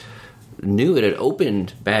was this it had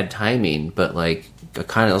opened bad timing, but like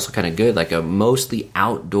also kind of good, like a mostly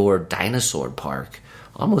outdoor dinosaur park,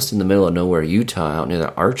 almost in the middle of nowhere, Utah, out near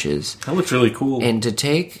the Arches. That looks really cool. And to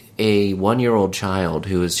take a 1-year-old child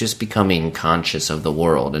who was just becoming conscious of the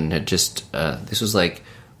world, and had just this was like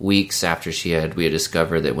weeks after we had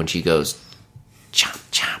discovered that when she goes chomp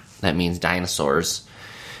chomp, that means dinosaurs.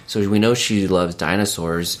 So we know she loves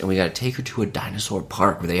dinosaurs, and we got to take her to a dinosaur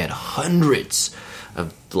park where they had hundreds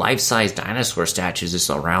of life-size dinosaur statues just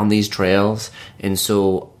around these trails. And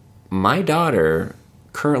so my daughter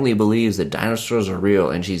currently believes that dinosaurs are real,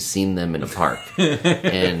 and she's seen them in a park.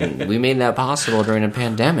 And we made that possible during a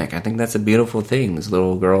pandemic. I think that's a beautiful thing. This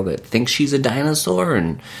little girl that thinks she's a dinosaur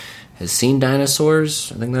and has seen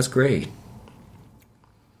dinosaurs, I think that's great.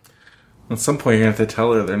 At some point, you're going to have to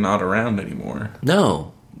tell her they're not around anymore.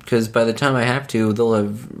 No, because by the time I have to, they'll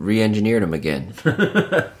have re-engineered them again.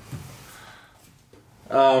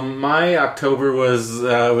 My October was,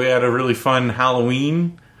 we had a really fun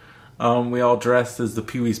Halloween. We all dressed as the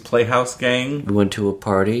Pee-wee's Playhouse gang. We went to a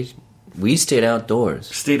party. We stayed outdoors.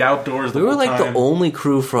 Stayed outdoors the We were whole like time. the only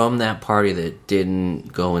crew from that party that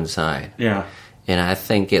didn't go inside. Yeah. And I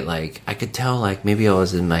think I could tell, like, maybe I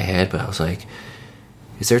was in my head, but I was like,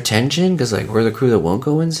 is there tension? Because, like, we're the crew that won't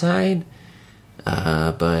go inside.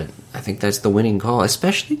 But I think that's the winning call,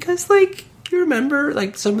 especially because, like, you remember,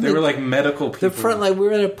 like, some of They were like medical people. the front, like, we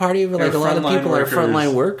were at a party with, like, a lot of people, like,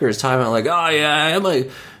 frontline workers, talking about, like, oh, yeah, I'm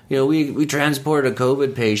like, you know, we transported a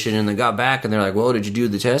COVID patient and they got back and they're like, well, did you do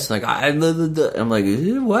the test? And like, I'm like,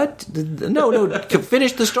 what? No,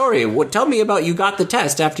 finish the story. Tell me about you got the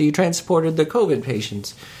test after you transported the COVID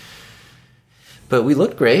patients. But we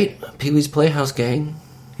looked great. Pee-wee's Playhouse gang.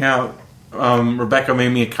 Yeah. Rebecca made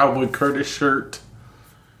me a Cowboy Curtis shirt.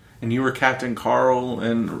 And you were Captain Carl,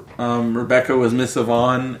 and Rebecca was Miss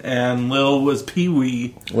Yvonne, and Lil was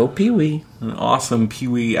Pee-wee. Well, Pee-wee. An awesome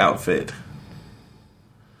Pee-wee outfit.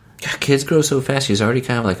 God, kids grow so fast. She's already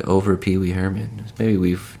kind of like over Pee-wee Herman. Maybe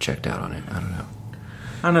we've checked out on it. I don't know.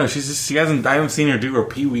 I don't know. I haven't seen her do her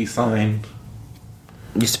Pee-wee sign.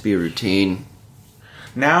 Used to be a routine.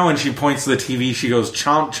 Now when she points to the TV, she goes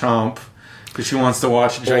chomp chomp because she wants to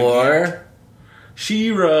watch Or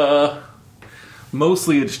She-Ra.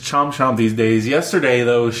 Mostly it's chomp chomp these days. Yesterday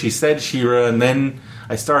though, she said She-Ra, and then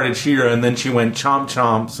I started She-Ra, and then she went chomp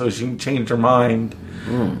chomp, so she changed her mind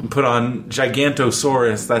and put on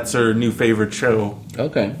Gigantosaurus. That's her new favorite show.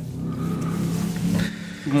 okay.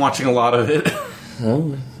 I'm watching a lot of it.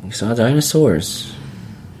 Well, we saw dinosaurs.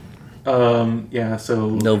 Yeah, so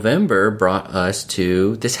November brought us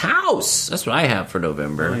to this house. That's what I have for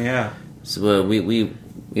November. oh, yeah. So we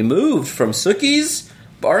moved from Sookie's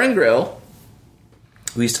Bar and Grill.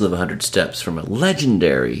 We used to live 100 steps from a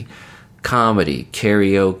legendary comedy,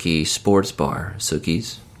 karaoke, sports bar,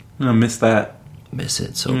 Sookie's. I miss that. Miss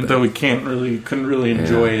it so Even bad. though we couldn't really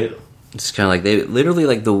enjoy it. It's kind of like they literally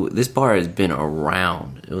like this bar has been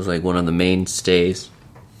around. It was like one of the mainstays,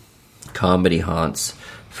 comedy haunts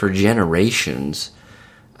for generations.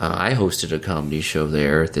 I hosted a comedy show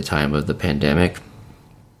there at the time of the pandemic.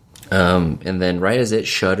 And then right as it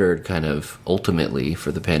shuttered kind of ultimately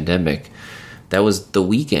for the pandemic, that was the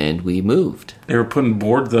weekend we moved. They were putting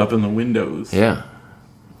boards up in the windows. Yeah.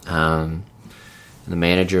 The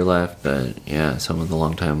manager left, but yeah, some of the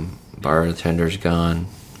longtime bar attenders gone,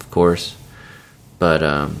 of course. But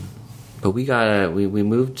we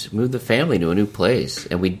moved the family to a new place,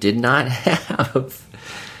 and we did not have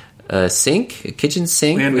a kitchen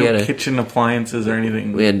sink. We had no kitchen appliances or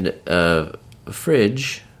anything. We had a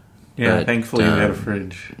fridge, Yeah, But, thankfully we had a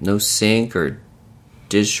fridge. No sink or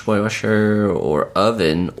dishwasher or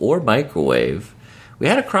oven or microwave. We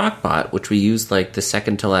had a crock pot, which we used like the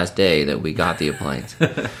second to last day that we got the appliance.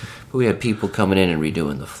 But we had people coming in and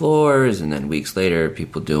redoing the floors, and then weeks later,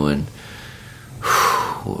 people doing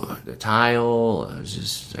the tile. It was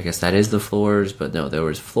just, I guess that is the floors, but no, there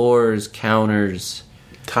was floors, counters,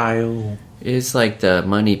 Tile. It's like the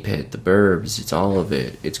money pit, the burbs. It's all of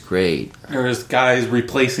it. It's great. There was guys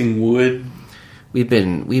replacing wood. We've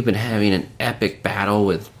been having an epic battle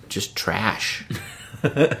with just trash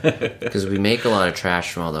because we make a lot of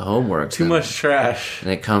trash from all the homework. Too much trash.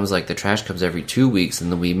 And it comes like the trash comes every 2 weeks,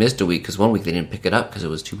 and then we missed a week because 1 week they didn't pick it up because it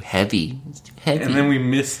was too heavy. It's too heavy. And then we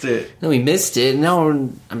missed it. Then we missed it. And now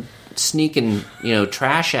I'm sneaking,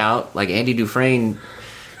 trash out like Andy Dufresne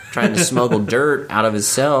trying to smuggle dirt out of his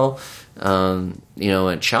cell. At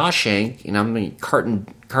Shawshank, I'm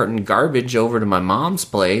carting garbage over to my mom's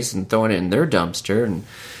place and throwing it in their dumpster, and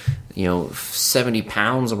 70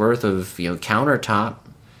 pounds worth of countertop.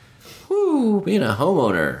 Woo, being a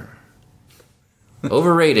homeowner,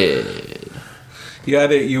 overrated.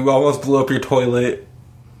 You almost blew up your toilet.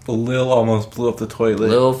 Lil almost blew up the toilet.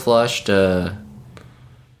 Lil flushed a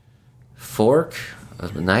fork, a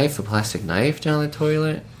plastic knife down the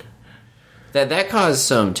toilet. That caused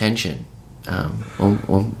some tension,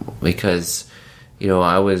 because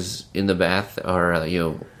I was in the bath, or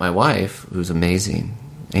my wife, who's amazing,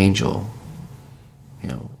 Angel,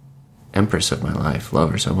 empress of my life,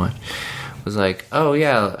 love her so much, was like, "Oh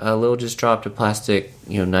yeah, Lil just dropped a plastic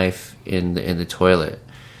knife in the toilet,"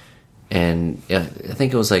 and I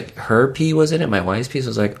think it was like her pee was in it, my wife's pee. So I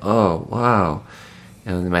was like, "Oh wow,"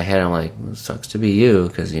 and in my head I'm like, well, "Sucks to be you,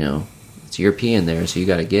 because it's your pee in there, so you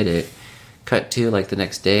got to get it." Cut to like the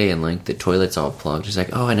next day, and like the toilet's all plugged. She's like,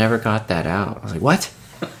 "Oh, I never got that out." I was like, "What?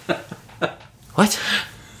 What?"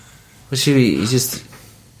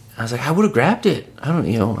 I was like, "I would have grabbed it. I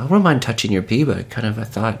wouldn't mind touching your pee, but I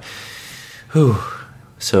thought, whew."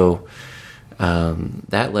 So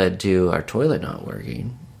that led to our toilet not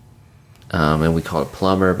working, and we called a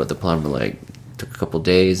plumber, but the plumber took a couple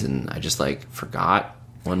days, and I just forgot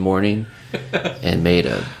one morning and made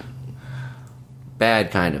a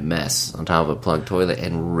bad kind of mess on top of a plugged toilet,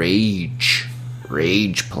 and rage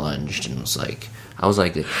plunged, and I was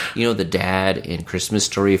like the dad in Christmas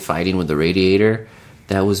Story fighting with the radiator.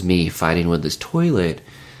 That was me fighting with this toilet.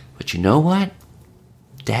 But you know what?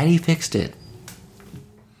 Daddy fixed it.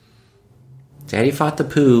 Daddy fought the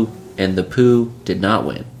poo, and the poo did not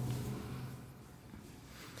win.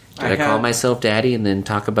 Did I call myself daddy and then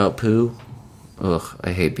talk about poo? Ugh,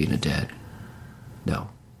 I hate being a dad. No,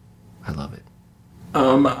 I love it.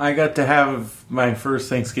 I got to have my first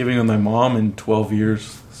Thanksgiving with my mom in 12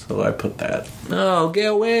 years, so I put that. Oh,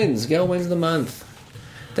 Gail wins. Gail wins the month.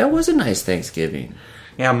 That was a nice Thanksgiving.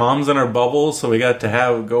 Yeah, Mom's in our bubble, so we got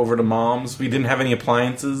to go over to Mom's. We didn't have any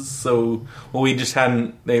appliances, so we just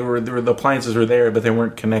hadn't. The appliances were there, but they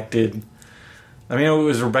weren't connected. I mean, it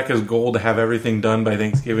was Rebecca's goal to have everything done by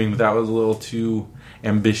Thanksgiving, but that was a little too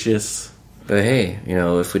ambitious. But hey,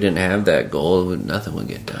 if we didn't have that goal, nothing would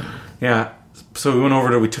get done. Yeah. So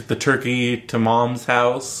we took the turkey to Mom's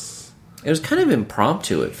house. It was kind of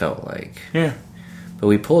impromptu, it felt like. Yeah. But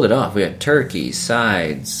we pulled it off. We had turkey,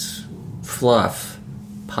 sides, fluff,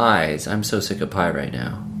 pies. I'm so sick of pie right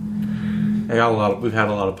now. We've had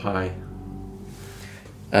a lot of pie.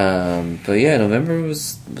 But yeah, November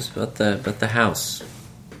was about the house.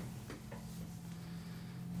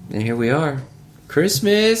 And here we are.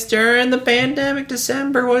 Christmas during the pandemic,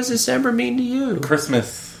 December. What does December mean to you?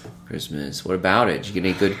 Christmas. What about it? Did you get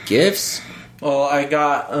any good gifts? Well, I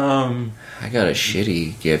got a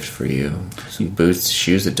shitty gift for you. Some boots,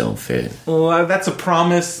 shoes that don't fit. Well, that's a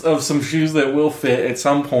promise of some shoes that will fit at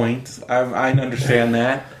some point. I understand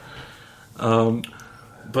that.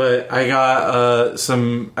 But I got I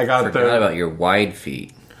forgot about your wide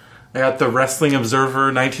feet. I got the Wrestling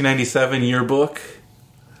Observer 1997 yearbook.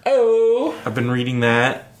 Oh, I've been reading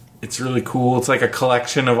that. It's really cool. It's like a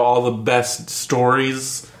collection of all the best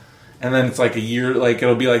stories. And then it's like a year,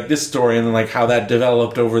 it'll be like this story, and then how that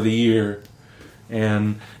developed over the year.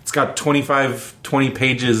 And it's got 20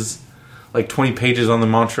 pages, 20 pages on the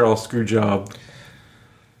Montreal Screwjob.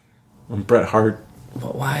 On Bret Hart.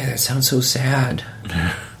 But why? That sounds so sad.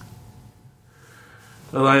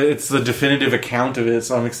 Well, it's the definitive account of it,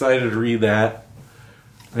 so I'm excited to read that.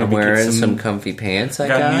 I'm wearing some comfy pants I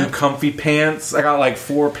got. New comfy pants. I got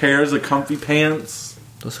 4 pairs of comfy pants.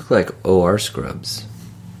 Those look like OR scrubs.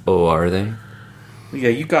 Oh, are they? Yeah,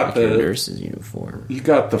 you got your nurse's uniform. You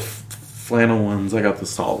got the flannel ones. I got the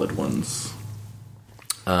solid ones.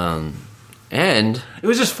 And it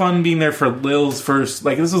was just fun being there for Lil's first.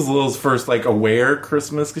 Like, this was Lil's first like aware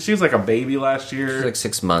Christmas because she was like a baby last year. It was like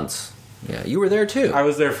 6 months. Yeah, you were there too. I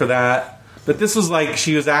was there for that, but this was like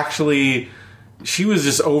she was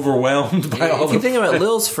just overwhelmed by all. If you think about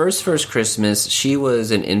Lil's first Christmas, she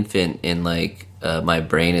was an infant in like my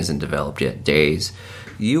brain isn't developed yet days.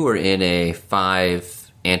 You were in a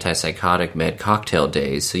 5 antipsychotic med cocktail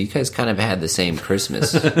days, so you guys kind of had the same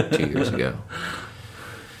Christmas 2 years ago.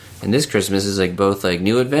 And this Christmas is like both like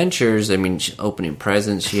new adventures. I mean, opening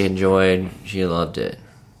presents she enjoyed. She loved it.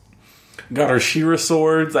 Got her She-Ra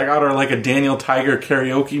swords. I got her like a Daniel Tiger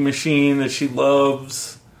karaoke machine that she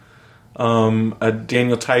loves. A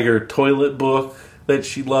Daniel Tiger toilet book that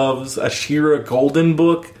she loves. A She-Ra golden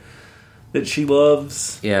book that she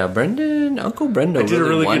loves. Yeah, Uncle Brendo I did a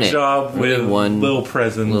really good job with Lil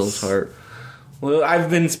presents. Lil's heart. Well, I've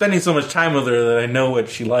been spending so much time with her that I know what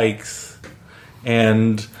she likes.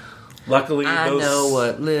 And luckily, I know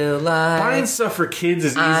what Lil likes. Buying stuff for kids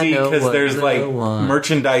is easy because there's like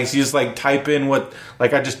merchandise. You just like type in I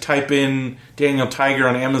just type in Daniel Tiger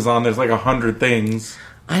on Amazon. There's like 100 things.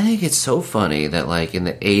 I think it's so funny that like in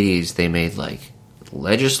the 80s they made like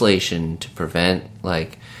legislation to prevent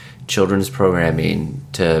like children's programming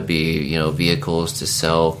to be, vehicles to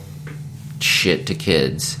sell shit to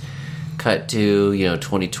kids. Cut to,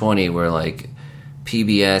 2020 where like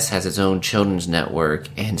PBS has its own children's network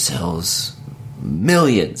and sells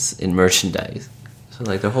millions in merchandise. So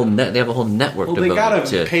like they have a whole network. Well, they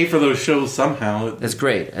gotta pay for those shows somehow. That's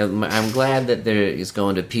great. I'm glad that there is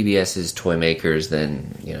going to PBS's toy makers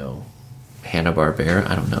than Hanna-Barbera.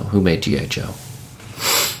 I don't know who made G.I. Joe.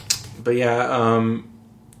 But yeah,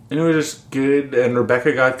 it was just good. And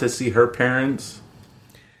Rebecca got to see her parents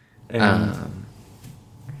and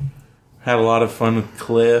had a lot of fun with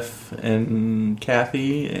Cliff and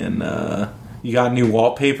Kathy. And you got new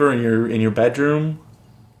wallpaper in your bedroom.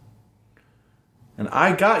 And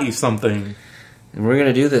I got you something. And we're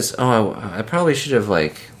gonna do this. Oh, I probably should have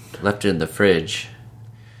left it in the fridge.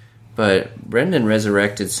 But Brendan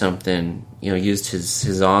resurrected something. Used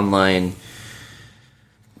his online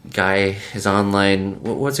guy. His online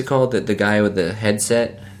what's it called? The guy with the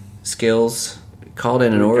headset skills. Called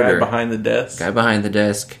in an order. Guy behind the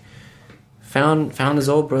desk. Found his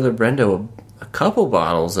old brother Brendo a couple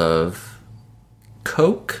bottles of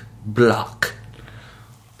Coke Block.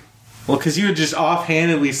 Well, because you had just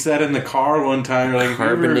offhandedly said in the car one time, like,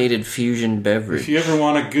 carbonated fusion beverage. If you ever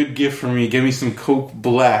want a good gift from me, give me some Coke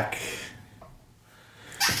Black.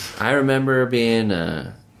 I remember being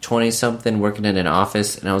 20-something, working in an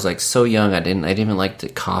office, and I was like so young. I didn't even like the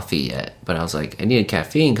coffee yet, but I was like, I needed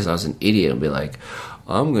caffeine because I was an idiot and be like,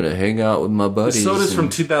 I'm gonna hang out with my buddies. The soda's from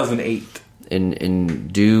 2008,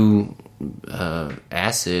 and do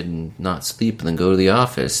acid and not sleep, and then go to the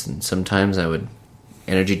office. And sometimes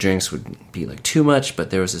energy drinks would be like too much, but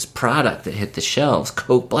there was this product that hit the shelves,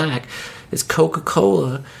 Coke Black. It's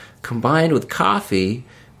Coca-Cola combined with coffee,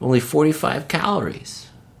 only 45 calories.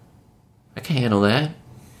 I can handle that.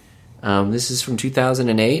 This is from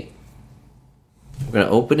 2008. We're going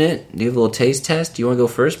to open it, do a little taste test. Do you want to go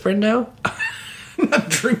first, Brendo? I'm not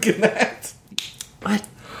drinking that. What?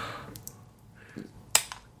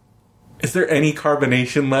 Is there any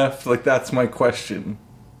carbonation left? Like, that's my question.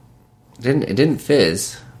 It didn't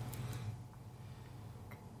fizz.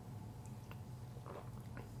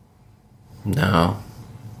 No.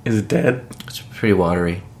 Is it dead? It's pretty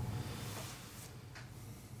watery.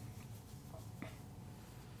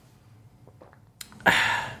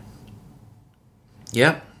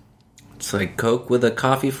 Yep. It's like Coke with a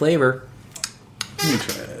coffee flavor. Let me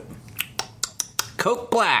try it. Coke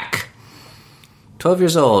Black. 12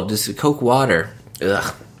 years old. Just Coke water.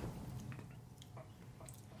 Ugh.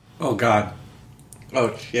 Oh, God.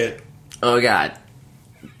 Oh, shit. Oh, God.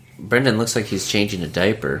 Brendan looks like he's changing a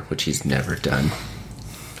diaper, which he's never done.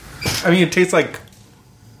 I mean, it tastes like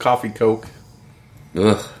coffee Coke.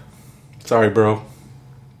 Ugh. Sorry, bro.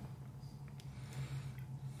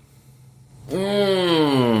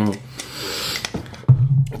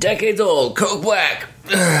 Decades old. Coke Black.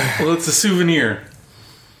 Well, it's a souvenir.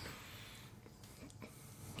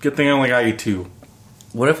 Good thing I only got you 2.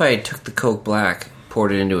 What if I took the Coke Black,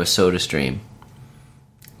 poured it into a soda stream?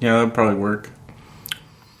 Yeah, that'd probably work.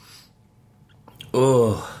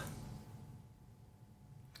 Ugh.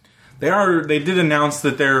 They did announce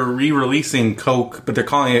that they're re-releasing Coke, but they're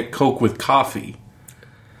calling it Coke with coffee.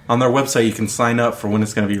 On their website, you can sign up for when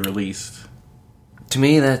it's going to be released. To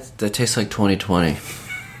me, that tastes like 2020.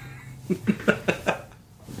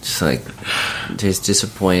 Just like, it tastes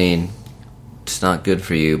disappointing. It's not good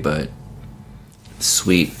for you, but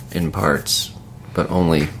sweet in parts. but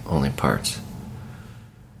only parts.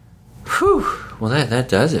 Whew. Well, that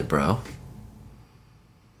does it, bro.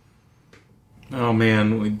 Oh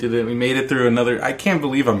man, we did it. We made it through another. I can't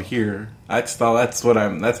believe I'm here. That's how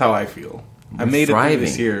I feel. I made it through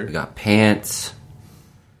this year. We got pants.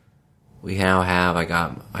 We now have. I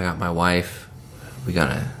got my wife. We got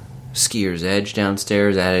a skier's edge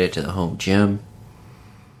downstairs. Added it to the home gym.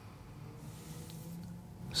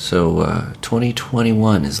 So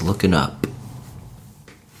 2021 is looking up.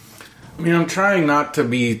 I mean, I'm trying not to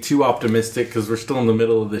be too optimistic because we're still in the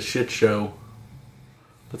middle of this shit show.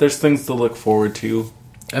 But there's things to look forward to.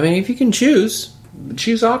 I mean, if you can choose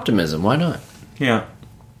optimism. Why not? Yeah.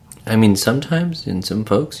 I mean, sometimes, and some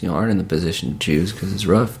folks, aren't in the position to choose because it's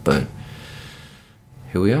rough, but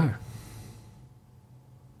here we are.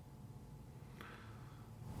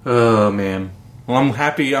 Oh, man. Well, I'm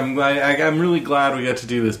happy. I'm really glad we got to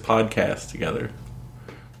do this podcast together.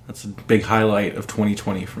 That's a big highlight of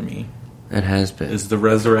 2020 for me. It has been. Is the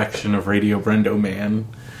resurrection of Radio Brendo Man.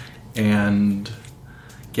 And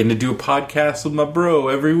getting to do a podcast with my bro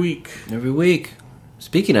every week. Every week.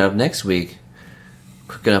 Speaking of, next week,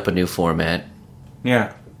 cooking up a new format.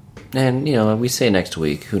 Yeah. And, we say next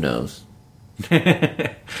week. Who knows?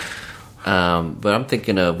 But I'm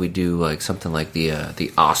thinking we do like something like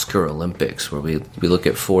the Oscar Olympics, where we look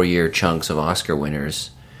at 4-year chunks of Oscar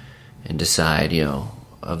winners and decide,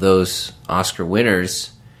 of those Oscar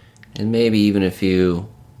winners, and maybe even a few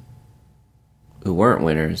who weren't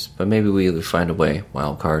winners, but maybe we find a way,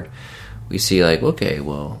 wild card. We see like, okay,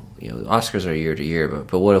 well, Oscars are year to year,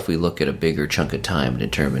 but what if we look at a bigger chunk of time and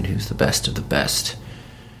determine who's the best of the best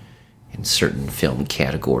in certain film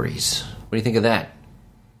categories? What do you think of that?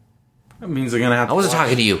 That means they're going to have to I wasn't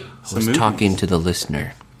talking to you. I was movies. talking to the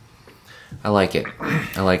listener. I like it.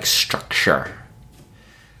 I like structure.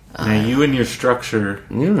 Now, you and your structure.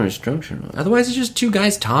 Structure. Otherwise, it's just two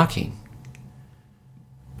guys talking.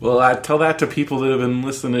 Well, I tell that to people that have been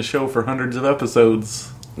listening to the show for hundreds of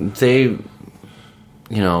episodes. They,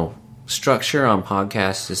 structure on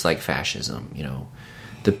podcasts is like fascism.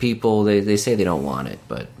 The people, they say they don't want it,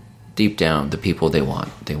 but deep down, the people they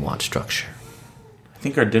want structure. I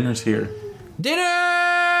think our dinner's here.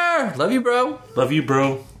 Dinner! Love you, bro. Love you,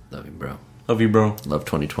 bro. Love you, bro. Love you, bro. Love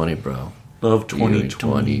 2020, bro. Love 2020.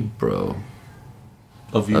 2020, bro.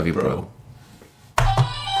 Love you, bro.